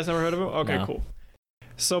don't. You guys never heard of him? Okay, No. cool.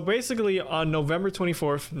 So basically, on November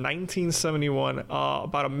 24th, 1971,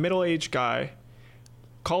 about a middle-aged guy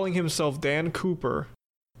calling himself Dan Cooper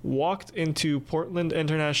walked into Portland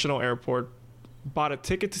International Airport, bought a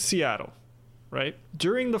ticket to Seattle, right?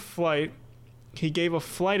 During the flight, he gave a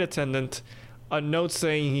flight attendant a note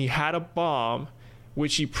saying he had a bomb,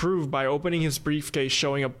 which he proved by opening his briefcase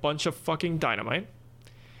showing a bunch of fucking dynamite.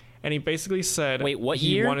 And he basically said, Wait, what he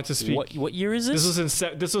year? wanted to speak. What year is this?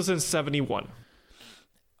 This was in 71.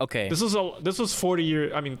 Okay. This was 40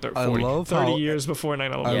 years. I mean, 30 years before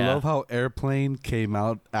 9/11. I Yeah. love how Airplane came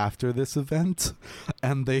out after this event,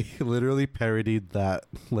 and they literally parodied that,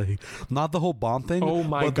 like, not the whole bomb thing, Oh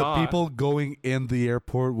my but God. the people going in the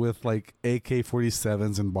airport with like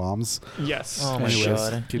AK-47s and bombs. Yes. Oh my Anyways,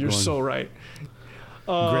 God. keep You're going. so right.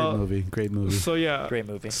 Great movie. So yeah, Great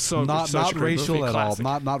movie. So Not such a great racial movie, at classic.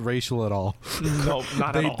 all. Not racial at all. No,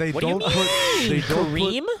 not at all. They What do you don't put. They don't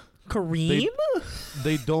Kareem? Kareem?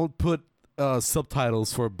 They don't put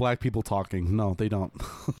subtitles for black people talking. No, they don't.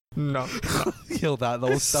 No. Yo, that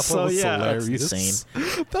part So, was yeah, that's hilarious.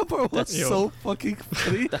 insane. That part was That's- so fucking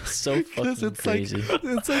funny. That's so Because fucking it's crazy. like,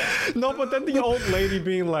 it's like, No, but then the old lady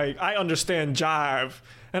being like, "I understand jive,"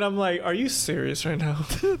 and I'm like, "Are you serious right now?"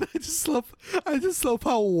 I just love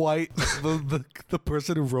how white the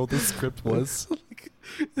person who wrote the script was. Like,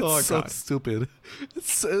 it's Oh, so God. stupid.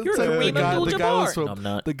 It's You're like Kareem the guy was Abdul-Jabbar. from. No, I'm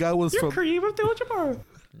not. The guy was You're from. Kareem Abdul-Jabbar.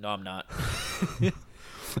 No, I'm not.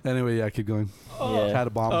 Anyway, yeah, keep going. Yeah. Had a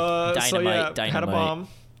bomb. So yeah, Dynamite. had a bomb,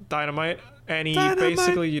 dynamite, and he Dynamite.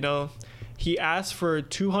 basically, he asked for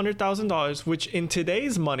 $200,000, which in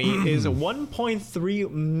today's money is 1.3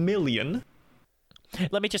 million.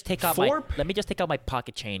 Let me just take out my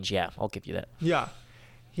pocket change. Yeah, I'll give you that. Yeah,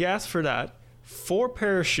 he asked for that, 4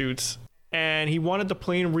 parachutes, and he wanted the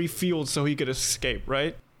plane refueled so he could escape,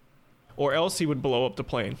 right? Or else he would blow up the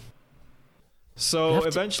plane. You So have to-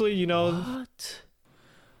 eventually, What?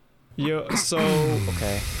 so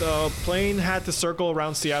Okay. the plane had to circle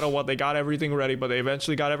around Seattle while they got everything ready, but they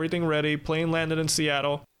eventually got everything ready. Plane landed in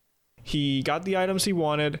Seattle. He got the items he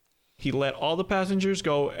wanted. He let all the passengers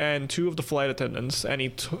go and 2 of the flight attendants, and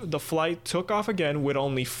the flight took off again with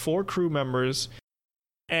only 4 crew members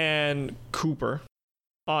and Cooper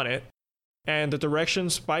on it. And the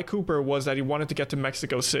directions by Cooper was that he wanted to get to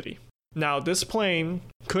Mexico City. Now, this plane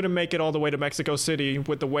couldn't make it all the way to Mexico City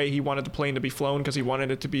with the way he wanted the plane to be flown, because he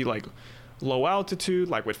wanted it to be like low altitude,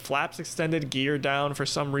 like with flaps extended, gear down for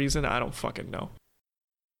some reason. I don't fucking know.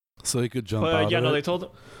 So he could jump out. But yeah, of no, it. they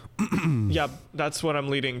told yeah, that's what I'm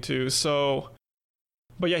leading to. So,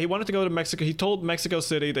 but yeah, he wanted to go to Mexico. He told Mexico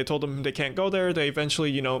City. They told him they can't go there. They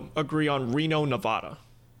eventually, agree on Reno, Nevada,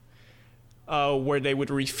 where they would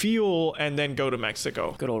refuel and then go to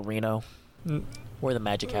Mexico. Good old Reno. Where the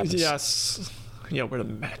magic happens. Yes. Yeah, where the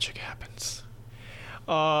magic happens.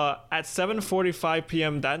 At 7:45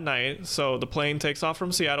 p.m. that night, so the plane takes off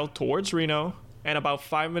from Seattle towards Reno, and about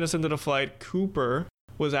 5 minutes into the flight, Cooper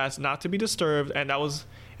was asked not to be disturbed, and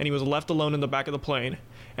he was left alone in the back of the plane.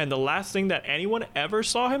 And the last thing that anyone ever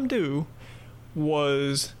saw him do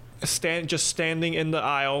was just standing in the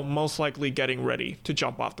aisle, most likely getting ready to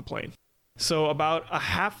jump off the plane. So about a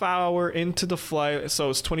half hour into the flight, so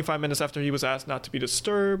it's 25 minutes after he was asked not to be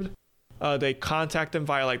disturbed, they contact him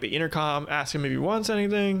via like the intercom, ask him if he wants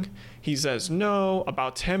anything. He says no.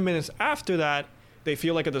 About 10 minutes after that, they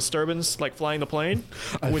feel like a disturbance, like flying the plane,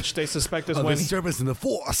 which they suspect is A when disturbance in the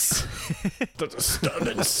force. the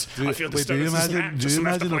disturbance. I feel Wait, do you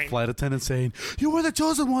imagine a flight attendant saying, "You were the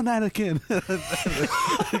chosen one, Anakin"?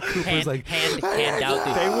 Cooper's like, hand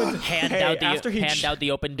out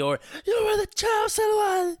the open door. You were the chosen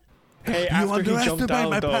one. Hey, "You after he jumped underestimate out,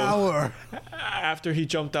 my though, power." after he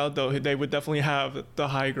jumped out, though, they would definitely have the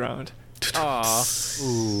high ground.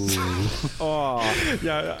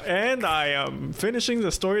 Yeah, and I am finishing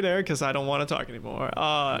the story there because I don't want to talk anymore.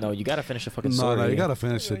 No, you gotta finish the fucking story. No, you gotta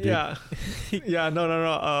finish it, dude. Yeah, no.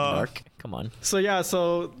 Mark, come on. So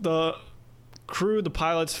the crew, the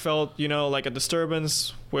pilots felt, like a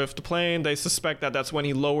disturbance with the plane. They suspect that that's when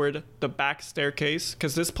he lowered the back staircase,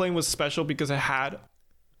 because this plane was special because it had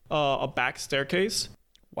a back staircase.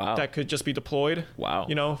 Wow. That could just be deployed.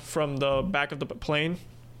 Wow. From the back of the plane.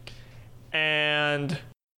 And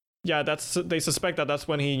yeah, they suspect that that's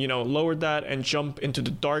when he, lowered that and jumped into the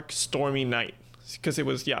dark, stormy night. Because it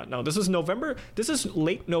was, this is November. This is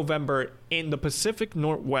late November in the Pacific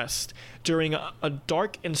Northwest during a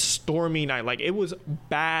dark and stormy night. Like, it was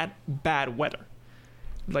bad weather.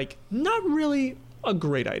 Like, not really a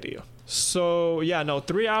great idea. So,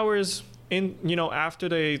 3 hours in, after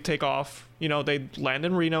they take off, they land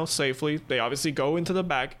in Reno safely. They obviously go into the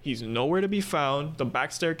back. He's nowhere to be found. The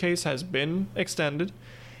back staircase has been extended,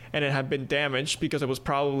 and it had been damaged because it was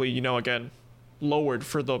probably, again, lowered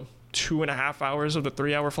for the 2.5 hours of the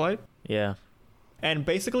 3-hour flight. Yeah. And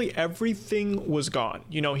basically everything was gone.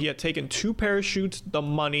 He had taken 2 parachutes, the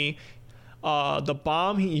money, the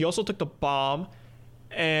bomb. He also took the bomb,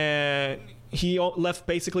 and he left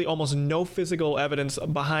basically almost no physical evidence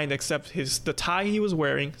behind except the tie he was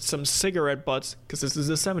wearing, some cigarette butts, because this is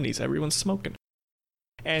the 70s, everyone's smoking,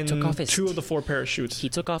 and 2 of the 4 parachutes. He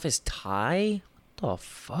took off his tie? What the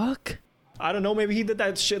fuck? I don't know, maybe he did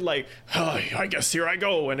that shit like, I guess here I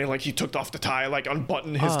go, and then he took off the tie,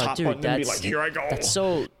 unbuttoned his top button and be like, here I go.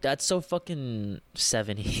 That's so fucking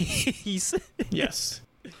 70s. Yes.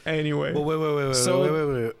 Anyway. Well, wait.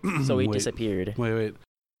 So he disappeared. Wait.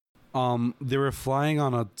 They were flying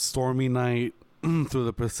on a stormy night through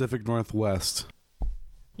the Pacific Northwest.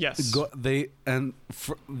 Yes. They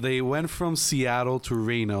went from Seattle to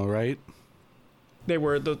Reno, right? They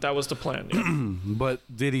were. That was the plan. Yeah. But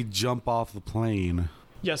did he jump off the plane?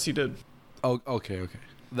 Yes, he did. Oh, okay.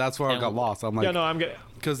 That's where I got lost. I'm like, I'm getting.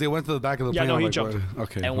 Because they went to the back of the plane. Yeah, no, he jumped.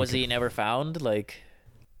 Okay. And was he never found?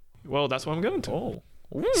 Well, that's what I'm going to. Oh.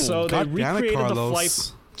 So they recreated the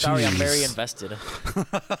flight. Sorry, I'm very invested.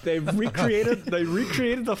 They recreated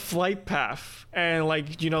the flight path, and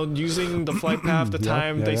using the flight path,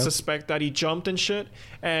 they suspect that he jumped and shit,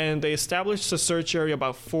 and they established a search area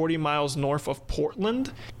about 40 miles north of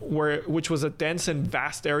Portland, which was a dense and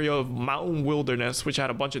vast area of mountain wilderness, which had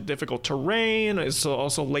a bunch of difficult terrain. It's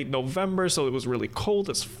also late November, so it was really cold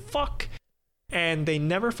as fuck, and they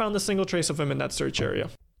never found a single trace of him in that search area.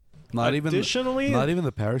 Not even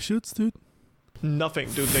the parachutes, dude. Nothing,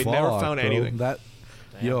 dude. They never found anything.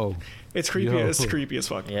 It's creepy. It's creepy as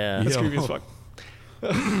fuck. Yeah, it's creepy as fuck.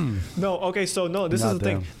 No, okay, so no, this is the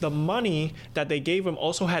thing. The money that they gave him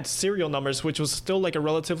also had serial numbers, which was still a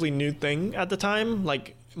relatively new thing at the time.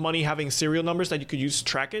 Money having serial numbers that you could use to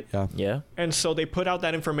track it. Yeah. And so they put out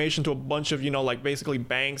that information to a bunch of basically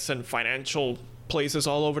banks and financial places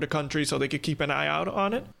all over the country so they could keep an eye out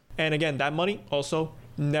on it. And again, that money also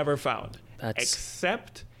never found,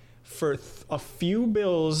 except for a few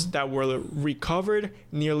bills that were recovered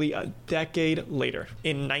nearly a decade later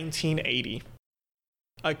in 1980.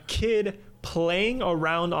 A kid playing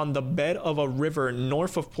around on the bed of a river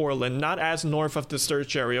north of Portland, not as north of the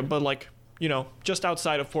search area, but just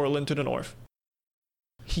outside of Portland to the north.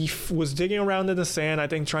 He was digging around in the sand, I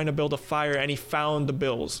think trying to build a fire, and he found the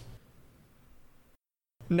bills.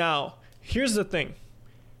 Now, here's the thing.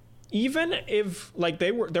 Even if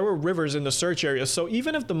there were rivers in the search area, so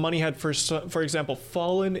even if the money had for example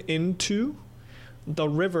fallen into the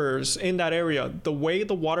rivers in that area, the way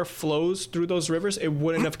the water flows through those rivers, it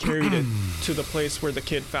wouldn't have carried it to the place where the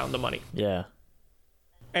kid found the money. Yeah.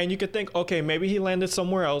 And you could think, okay, maybe he landed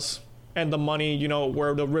somewhere else and the money,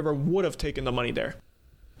 where the river would have taken the money there.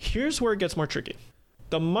 Here's where it gets more tricky.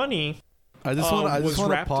 The money I just want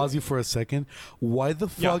to pause you for a second. Why the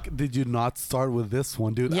fuck did you not start with this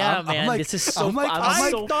one, dude? Yeah, man, this is so. I'm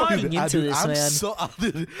so diving into this, man. So,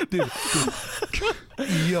 dude.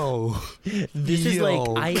 Yo, this is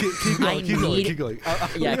keep going. Keep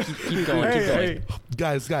going.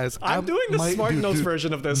 Guys, I'm doing the Smart Notes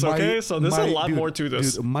version of this. Okay, so there's a lot more to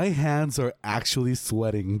this. Dude, my hands are actually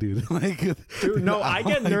sweating, dude. Dude, no, I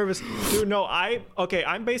get nervous. Dude, no,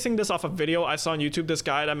 I'm basing this off a video I saw on YouTube. This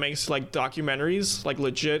guy that makes documentaries, like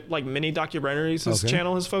legit, like mini documentaries his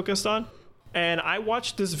channel is focused on. And I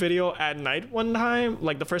watched this video at night one time.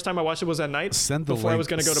 Like the first time I watched it was at night before I was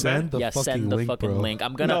gonna go to bed. Send the fucking link.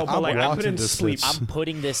 I'm gonna. No, but like I couldn't sleep. I'm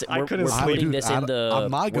putting this. I couldn't sleep. Putting this in the.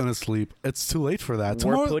 I'm not gonna sleep. It's too late for that.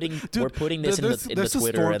 We're putting this in the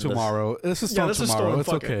Twitter and tomorrow. This is tomorrow. It's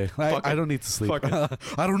okay. I don't need to sleep.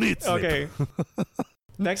 I don't need sleep. Okay.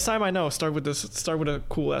 Next time I know, start with a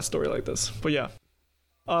cool ass story like this. But yeah.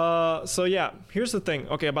 So yeah, here's the thing.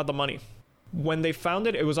 Okay, about the money. When they found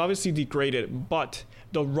it, it was obviously degraded, but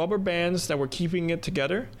the rubber bands that were keeping it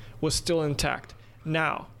together was still intact.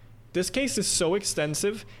 Now, this case is so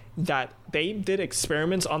extensive that they did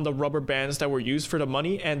experiments on the rubber bands that were used for the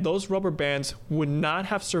money, and those rubber bands would not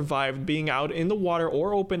have survived being out in the water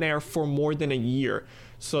or open air for more than a year.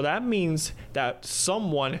 So that means that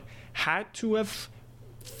someone had to have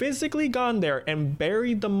physically gone there and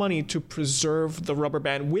buried the money to preserve the rubber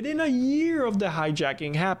band within a year of the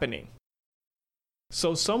hijacking happening.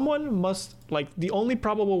 So someone must, like, the only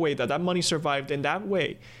probable way that money survived in that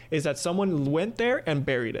way is that someone went there and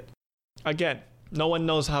buried it. Again, no one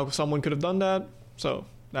knows how someone could have done that, so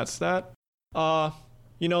that's that.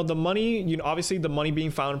 The money, obviously the money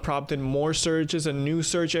being found prompted more searches and new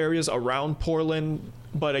search areas around Portland,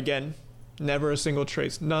 but again, never a single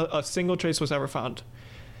trace. Not a single trace was ever found.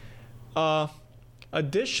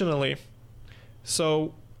 Additionally,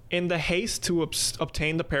 so in the haste to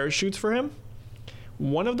obtain the parachutes for him,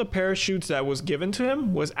 one of the parachutes that was given to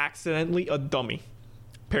him was accidentally a dummy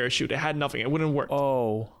parachute. It had nothing. It wouldn't work.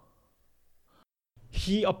 Oh.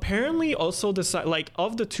 He apparently also decided, like,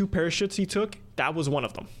 of the 2 parachutes he took, that was one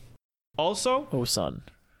of them. Also. Oh, son.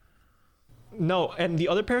 No, and the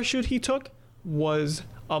other parachute he took was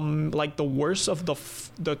like the worst of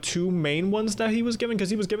the 2 main ones that he was given, because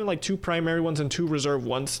he was given like 2 primary ones and 2 reserve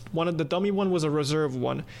ones. One of the dummy one was a reserve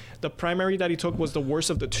one. The primary that he took was the worst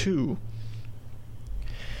of the 2.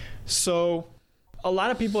 So a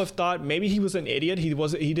lot of people have thought maybe he was an idiot. He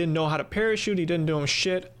didn't know how to parachute. He didn't know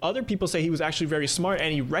shit. Other people say he was actually very smart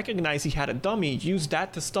and he recognized he had a dummy, used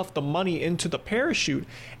that to stuff the money into the parachute,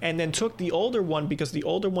 and then took the older one because the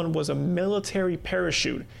older one was a military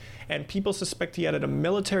parachute. And people suspect he had a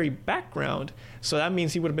military background, so that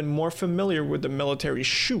means he would have been more familiar with the military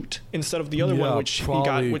chute instead of the other one, which he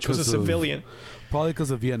got, which was a civilian. Probably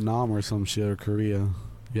because of Vietnam or some shit, or Korea.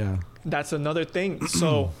 Yeah. That's another thing.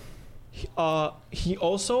 So he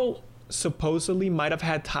also supposedly might have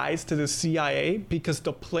had ties to the CIA because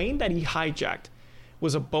the plane that he hijacked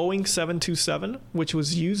was a Boeing 727, which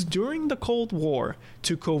was used during the Cold War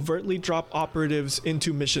to covertly drop operatives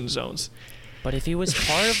into mission zones. But if he was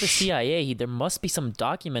part of the CIA, there must be some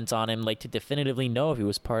documents on him, like, to definitively know if he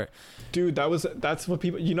was part. Dude, that's what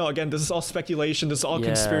people, again, this is all speculation. This is all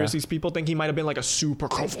conspiracies. People think he might have been like a super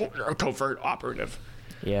covert operative.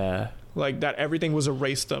 Yeah. Like that everything was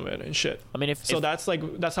erased of it and shit. I mean,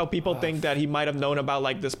 that's how people think that he might have known about,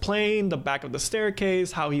 like, this plane, the back of the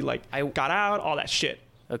staircase, how he got out, all that shit.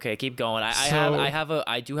 Okay, keep going.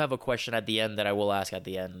 I do have a question at the end that I will ask at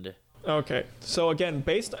the end. Okay. So again,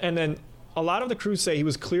 and then a lot of the crew say he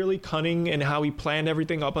was clearly cunning in how he planned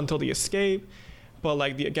everything up until the escape. But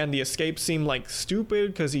the escape seemed like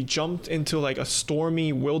stupid because he jumped into like a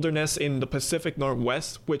stormy wilderness in the Pacific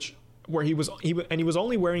Northwest, where he was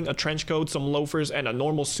only wearing a trench coat, some loafers, and a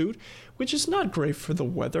normal suit, which is not great for the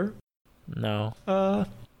weather. No.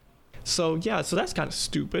 So that's kind of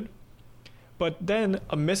stupid. But then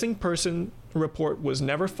a missing person report was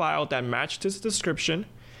never filed that matched his description.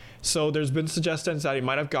 So there's been suggestions that he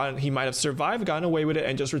might have survived, gotten away with it,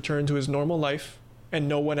 and just returned to his normal life, and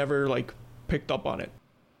no one ever picked up on it.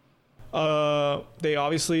 They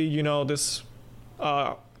obviously, this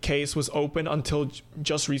case was open until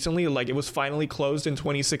just recently. Like, it was finally closed in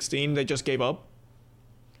 2016. They just gave up.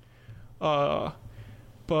 But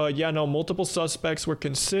yeah, no, multiple suspects were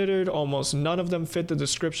considered. Almost none of them fit the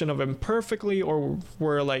description of him perfectly, or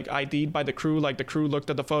were ID'd by the crew. Like, the crew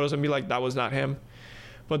looked at the photos and be like, that was not him.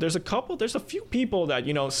 But there's a few people that,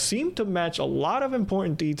 seem to match a lot of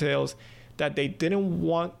important details that they didn't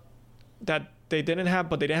have,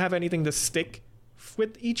 but they didn't have anything to stick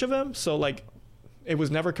with each of them. So, it was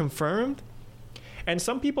never confirmed. And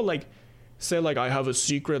some people, say, I have a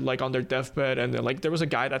secret, on their deathbed. And then, there was a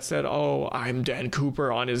guy that said, oh, I'm Dan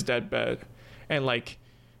Cooper on his deathbed. And,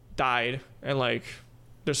 died. And,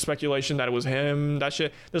 there's speculation that it was him. That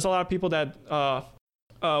shit. There's a lot of people that,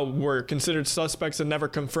 were considered suspects and never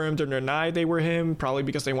confirmed or denied they were him, probably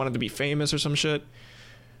because they wanted to be famous or some shit.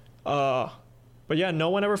 But yeah,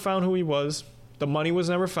 no one ever found who he was. The money was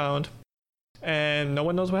never found, and no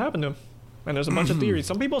one knows what happened to him. And there's a bunch of theories.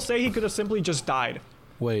 Some people say he could have simply just died.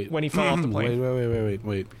 Wait. when he fell off the plane.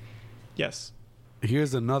 Wait. Yes.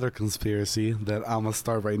 Here's another conspiracy that I'm gonna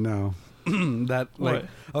start right now. That like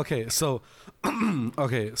What? okay, so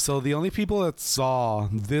the only people that saw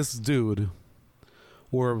this dude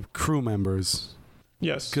were crew members.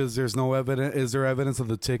 Yes. Because there's no evidence. Is there evidence of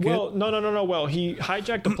the ticket? Well, no. Well, he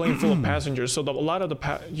hijacked a plane full of passengers, so a lot of the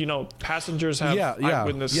passengers have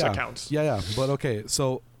eyewitness accounts. Yeah. But okay,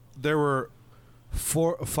 so there were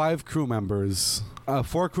 5 crew members,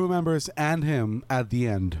 4 crew members and him at the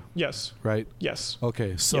end, Yes. right? Yes.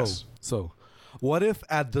 Okay, so Yes. what if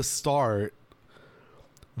at the start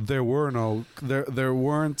there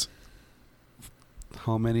weren't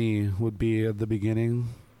how many would be at the beginning?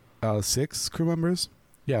 6 crew members?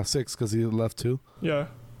 Yeah, 6 because he left 2. Yeah.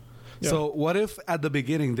 So what if at the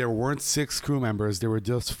beginning there weren't 6 crew members, there were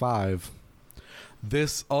just 5?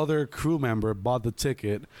 This other crew member bought the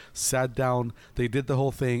ticket, sat down, they did the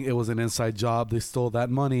whole thing. It was an inside job. They stole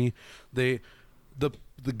that money. The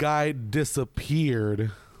guy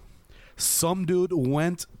disappeared. Some dude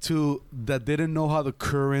went to that didn't know how the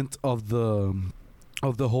current of the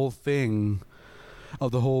whole thing,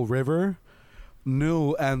 of the whole river,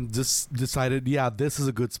 knew and just decided, yeah, this is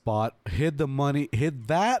a good spot. Hid the money, hid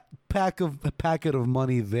that packet of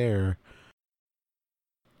money there.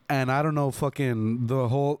 And I don't know, fucking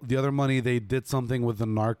the other money, they did something with the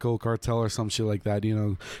narco cartel or some shit like that, you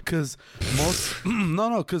know? Because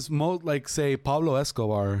most, like, say, Pablo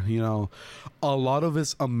Escobar, you know, a lot of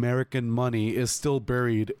his American money is still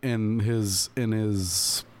buried in his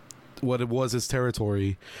what it was his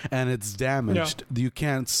territory, and it's damaged. Yeah. You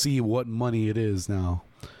can't see what money it is now.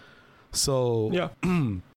 So yeah.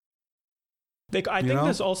 I think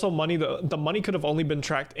there's also money. The money could have only been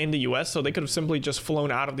tracked in the U.S., so they could have simply just flown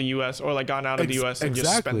out of the U.S. or like gone out of the U.S. and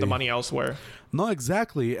just spent the money elsewhere. No,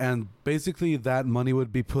 exactly. And basically that money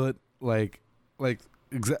would be put like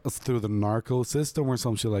through the narco system or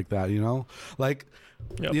some shit like that, you know? Like,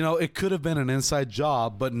 you know, it could have been an inside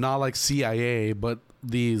job, but not like CIA, but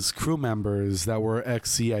these crew members that were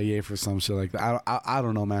ex-CIA for some shit like that. I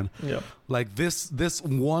don't know, man. Yeah. Like this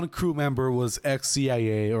one crew member was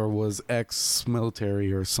ex-CIA or was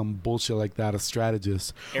ex-military or some bullshit like that, a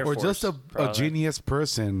strategist. Air or Force, just a genius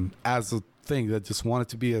person as a thing that just wanted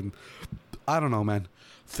to be in. I don't know, man.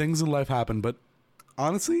 Things in life happen, but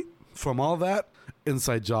honestly, from all that,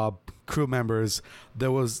 inside job, crew members, there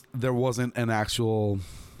wasn't an actual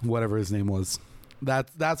whatever his name was.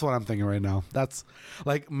 That's what I'm thinking right now. That's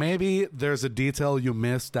like, maybe there's a detail you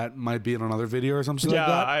missed that might be in another video or something like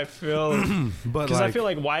that. Yeah, I feel, but because I feel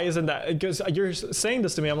like, why isn't that? Because you're saying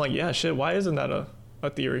this to me, I'm like, yeah, shit. Why isn't that a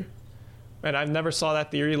theory? And I never saw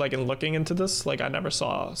that theory. Like, in looking into this, like, I never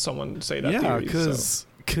saw someone say that theory. Yeah,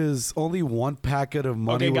 because only one packet of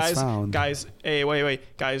money was found. Guys, hey,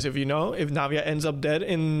 wait, guys. If Navia ends up dead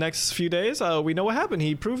in the next few days, we know what happened.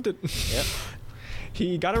 He proved it. Yep.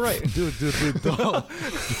 He got it right. Dude, don't.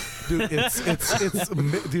 Dude, it's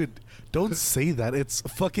dude, don't say that. It's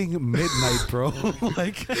fucking midnight, bro.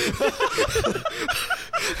 Like,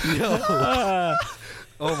 yo.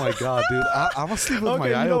 Oh my god, dude. I'm gonna sleep with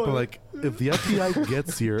my eye open. Like, if the FBI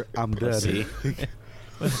gets here, I'm dead. Dude,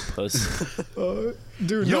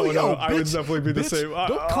 no, bitch, I would definitely be the same.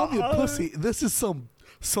 Don't call me a pussy. This is some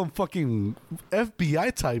fucking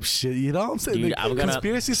FBI type shit, you know what I'm saying? Dude, like,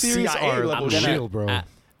 conspiracy theories are real, bro.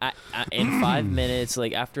 In 5 minutes,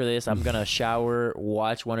 like after this, I'm gonna shower,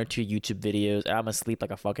 watch 1 or 2 YouTube videos, and I'm gonna sleep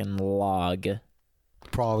like a fucking log.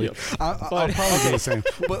 Probably. Yep. I'll probably be the same.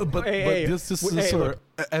 But this is sort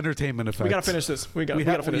of entertainment effect. We gotta finish this. We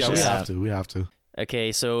gotta finish this. We have to.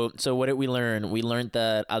 Okay, so what did we learn? We learned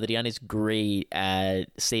that Adrian is great at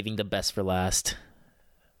saving the best for last.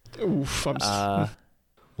 Oof,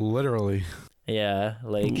 literally. Yeah,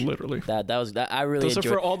 like literally. That was that. I really. Those are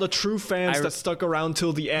for all the true fans that stuck around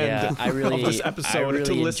till the end of this episode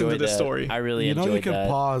to listen to this story. I really enjoyed that. You can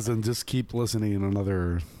pause and just keep listening in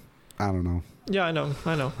another. I don't know. Yeah, I know.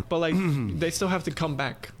 But like, they still have to come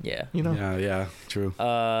back. Yeah. You know. Yeah. True.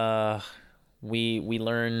 We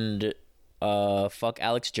learned. Fuck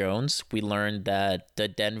Alex Jones. We learned that the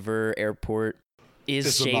Denver airport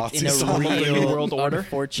is shaped in a real world order,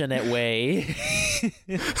 unfortunate way.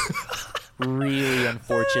 Really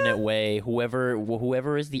unfortunate way.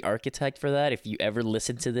 Whoever is the architect for that, if you ever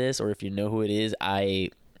listen to this or if you know who it is,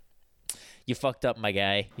 you fucked up, my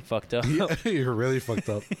guy. You fucked up. You're really fucked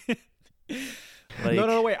up. Like,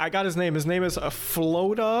 no, wait. I got his name. His name is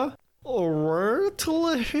Floda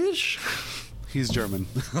Ortlisch. He's German.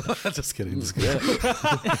 Just kidding.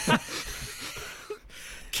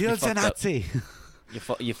 Kill the Nazi.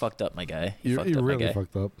 You fucked up, my guy. You really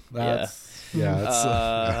fucked up.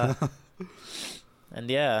 Yeah. And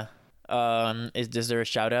yeah, is there a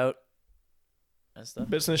shout out and stuff?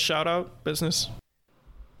 Business shout out. Business.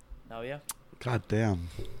 Oh yeah. God damn.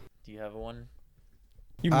 Do you have one?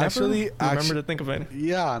 You Actually, never remember to think of it.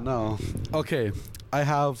 Yeah, no. Okay, I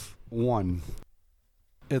have one.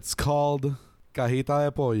 It's called Cajita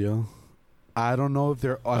de Pollo. I don't know if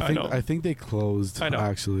they're. I think they closed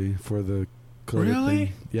actually for the COVID Really?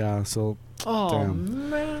 thing. Yeah. So. Oh Damn.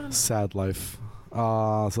 man. Sad life.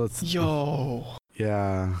 So it's. Yo.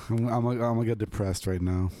 Yeah, I'm gonna get depressed right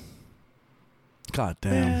now. God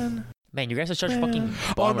damn. Man, you guys are such fucking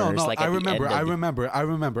Oh bummers. no! Like, I remember.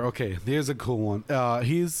 Okay, here's a cool one.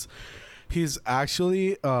 He's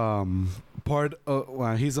actually part.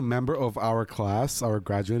 He's a member of our class, our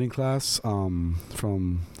graduating class.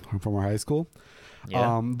 From our high school.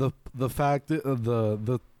 Yeah. The fact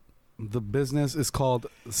that the business is called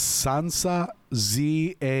Zansa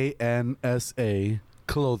Zansa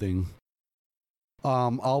Clothing.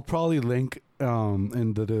 I'll probably link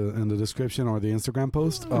in the description or the Instagram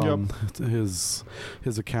post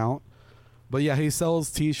his account. But yeah, he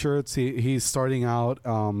sells t-shirts. He's starting out.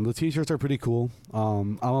 The t-shirts are pretty cool.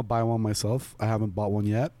 I'm gonna buy one myself. I haven't bought one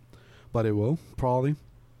yet, but it will probably.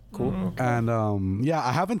 Cool. Okay. And yeah,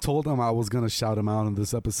 I haven't told him I was gonna shout him out in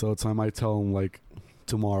this episode, so I might tell him like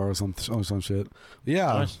tomorrow or some shit.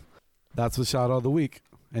 Yeah, Nice. That's the shout out of the week.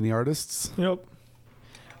 Any artists? Yep.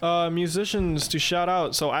 Musicians to shout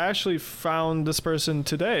out. So I actually found this person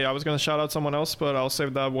today. I was gonna shout out someone else, but I'll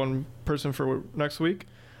save that one person for next week.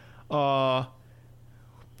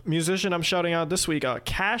 Musician I'm shouting out this week.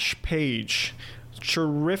 Cash Page,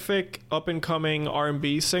 terrific up and coming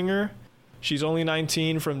R&B singer. She's only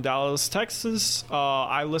 19 from Dallas, Texas.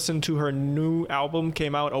 I listened to her new album,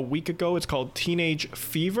 came out a week ago. It's called Teenage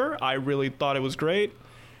Fever. I really thought it was great.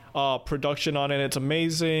 Production on it, it's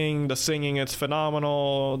amazing. The singing, it's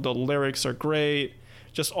phenomenal. The lyrics are great.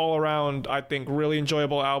 Just all around, I think, really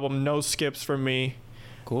enjoyable album. No skips for me.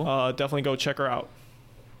 Cool. Definitely go check her out.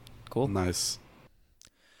 Cool. Nice.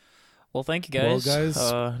 Well, thank you guys. Well, guys.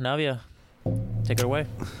 Navia, take it away.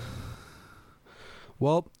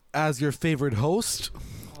 Well, as your favorite host,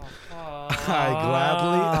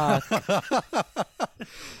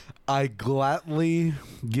 I gladly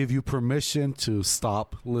give you permission to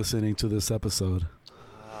stop listening to this episode.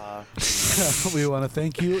 We want to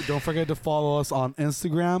thank you. Don't forget to follow us on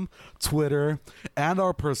Instagram, Twitter, and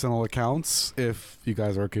our personal accounts if you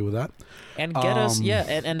guys are okay with that. And get us, get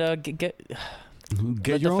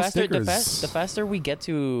your own stickers. The faster we get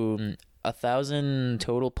to 1,000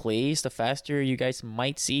 total plays, the faster you guys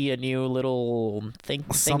might see a new little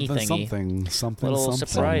something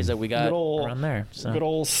surprise that we got around there. So. Good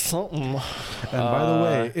old something. And by the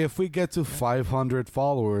way, if we get to 500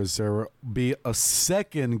 followers, there will be a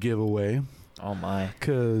second giveaway. Oh my!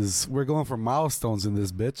 Because we're going for milestones in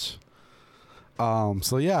this bitch.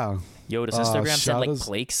 So yeah. Yo, does Instagram send like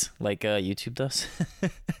plaques like YouTube does?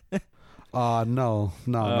 No,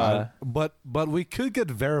 but we could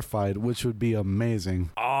get verified, which would be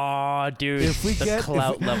amazing. Oh, dude, if we get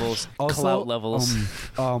clout levels,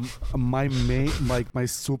 my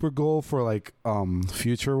super goal for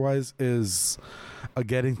future wise is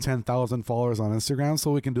getting 10,000 followers on Instagram,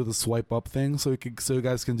 so we can do the swipe up thing, so you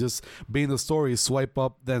guys can just be in the story, swipe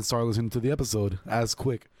up, then start listening to the episode as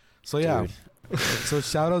quick. So yeah, so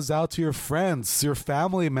shout outs out to your friends, your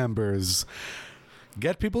family members.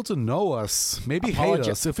 Get people to know us. Maybe hate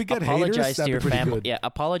us. If we get haters, that'd be pretty good. Yeah,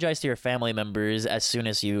 apologize to your family members as soon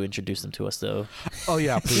as you introduce them to us, though. Oh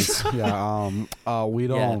yeah, please. Yeah. We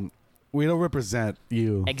don't represent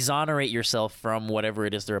you. Exonerate yourself from whatever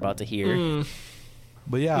it is they're about to hear.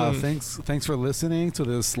 But yeah, thanks for listening to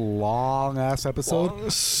this long ass episode.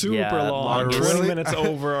 Super long. 20 minutes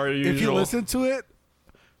over our usual. If you listen to it,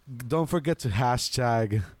 don't forget to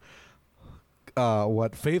hashtag.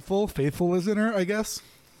 Faithful listener, I guess.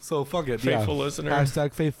 So fuck it. Faithful listener.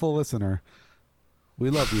 Hashtag faithful listener. We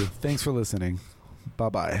love you. Thanks for listening. Bye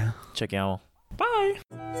bye. Check out. Bye.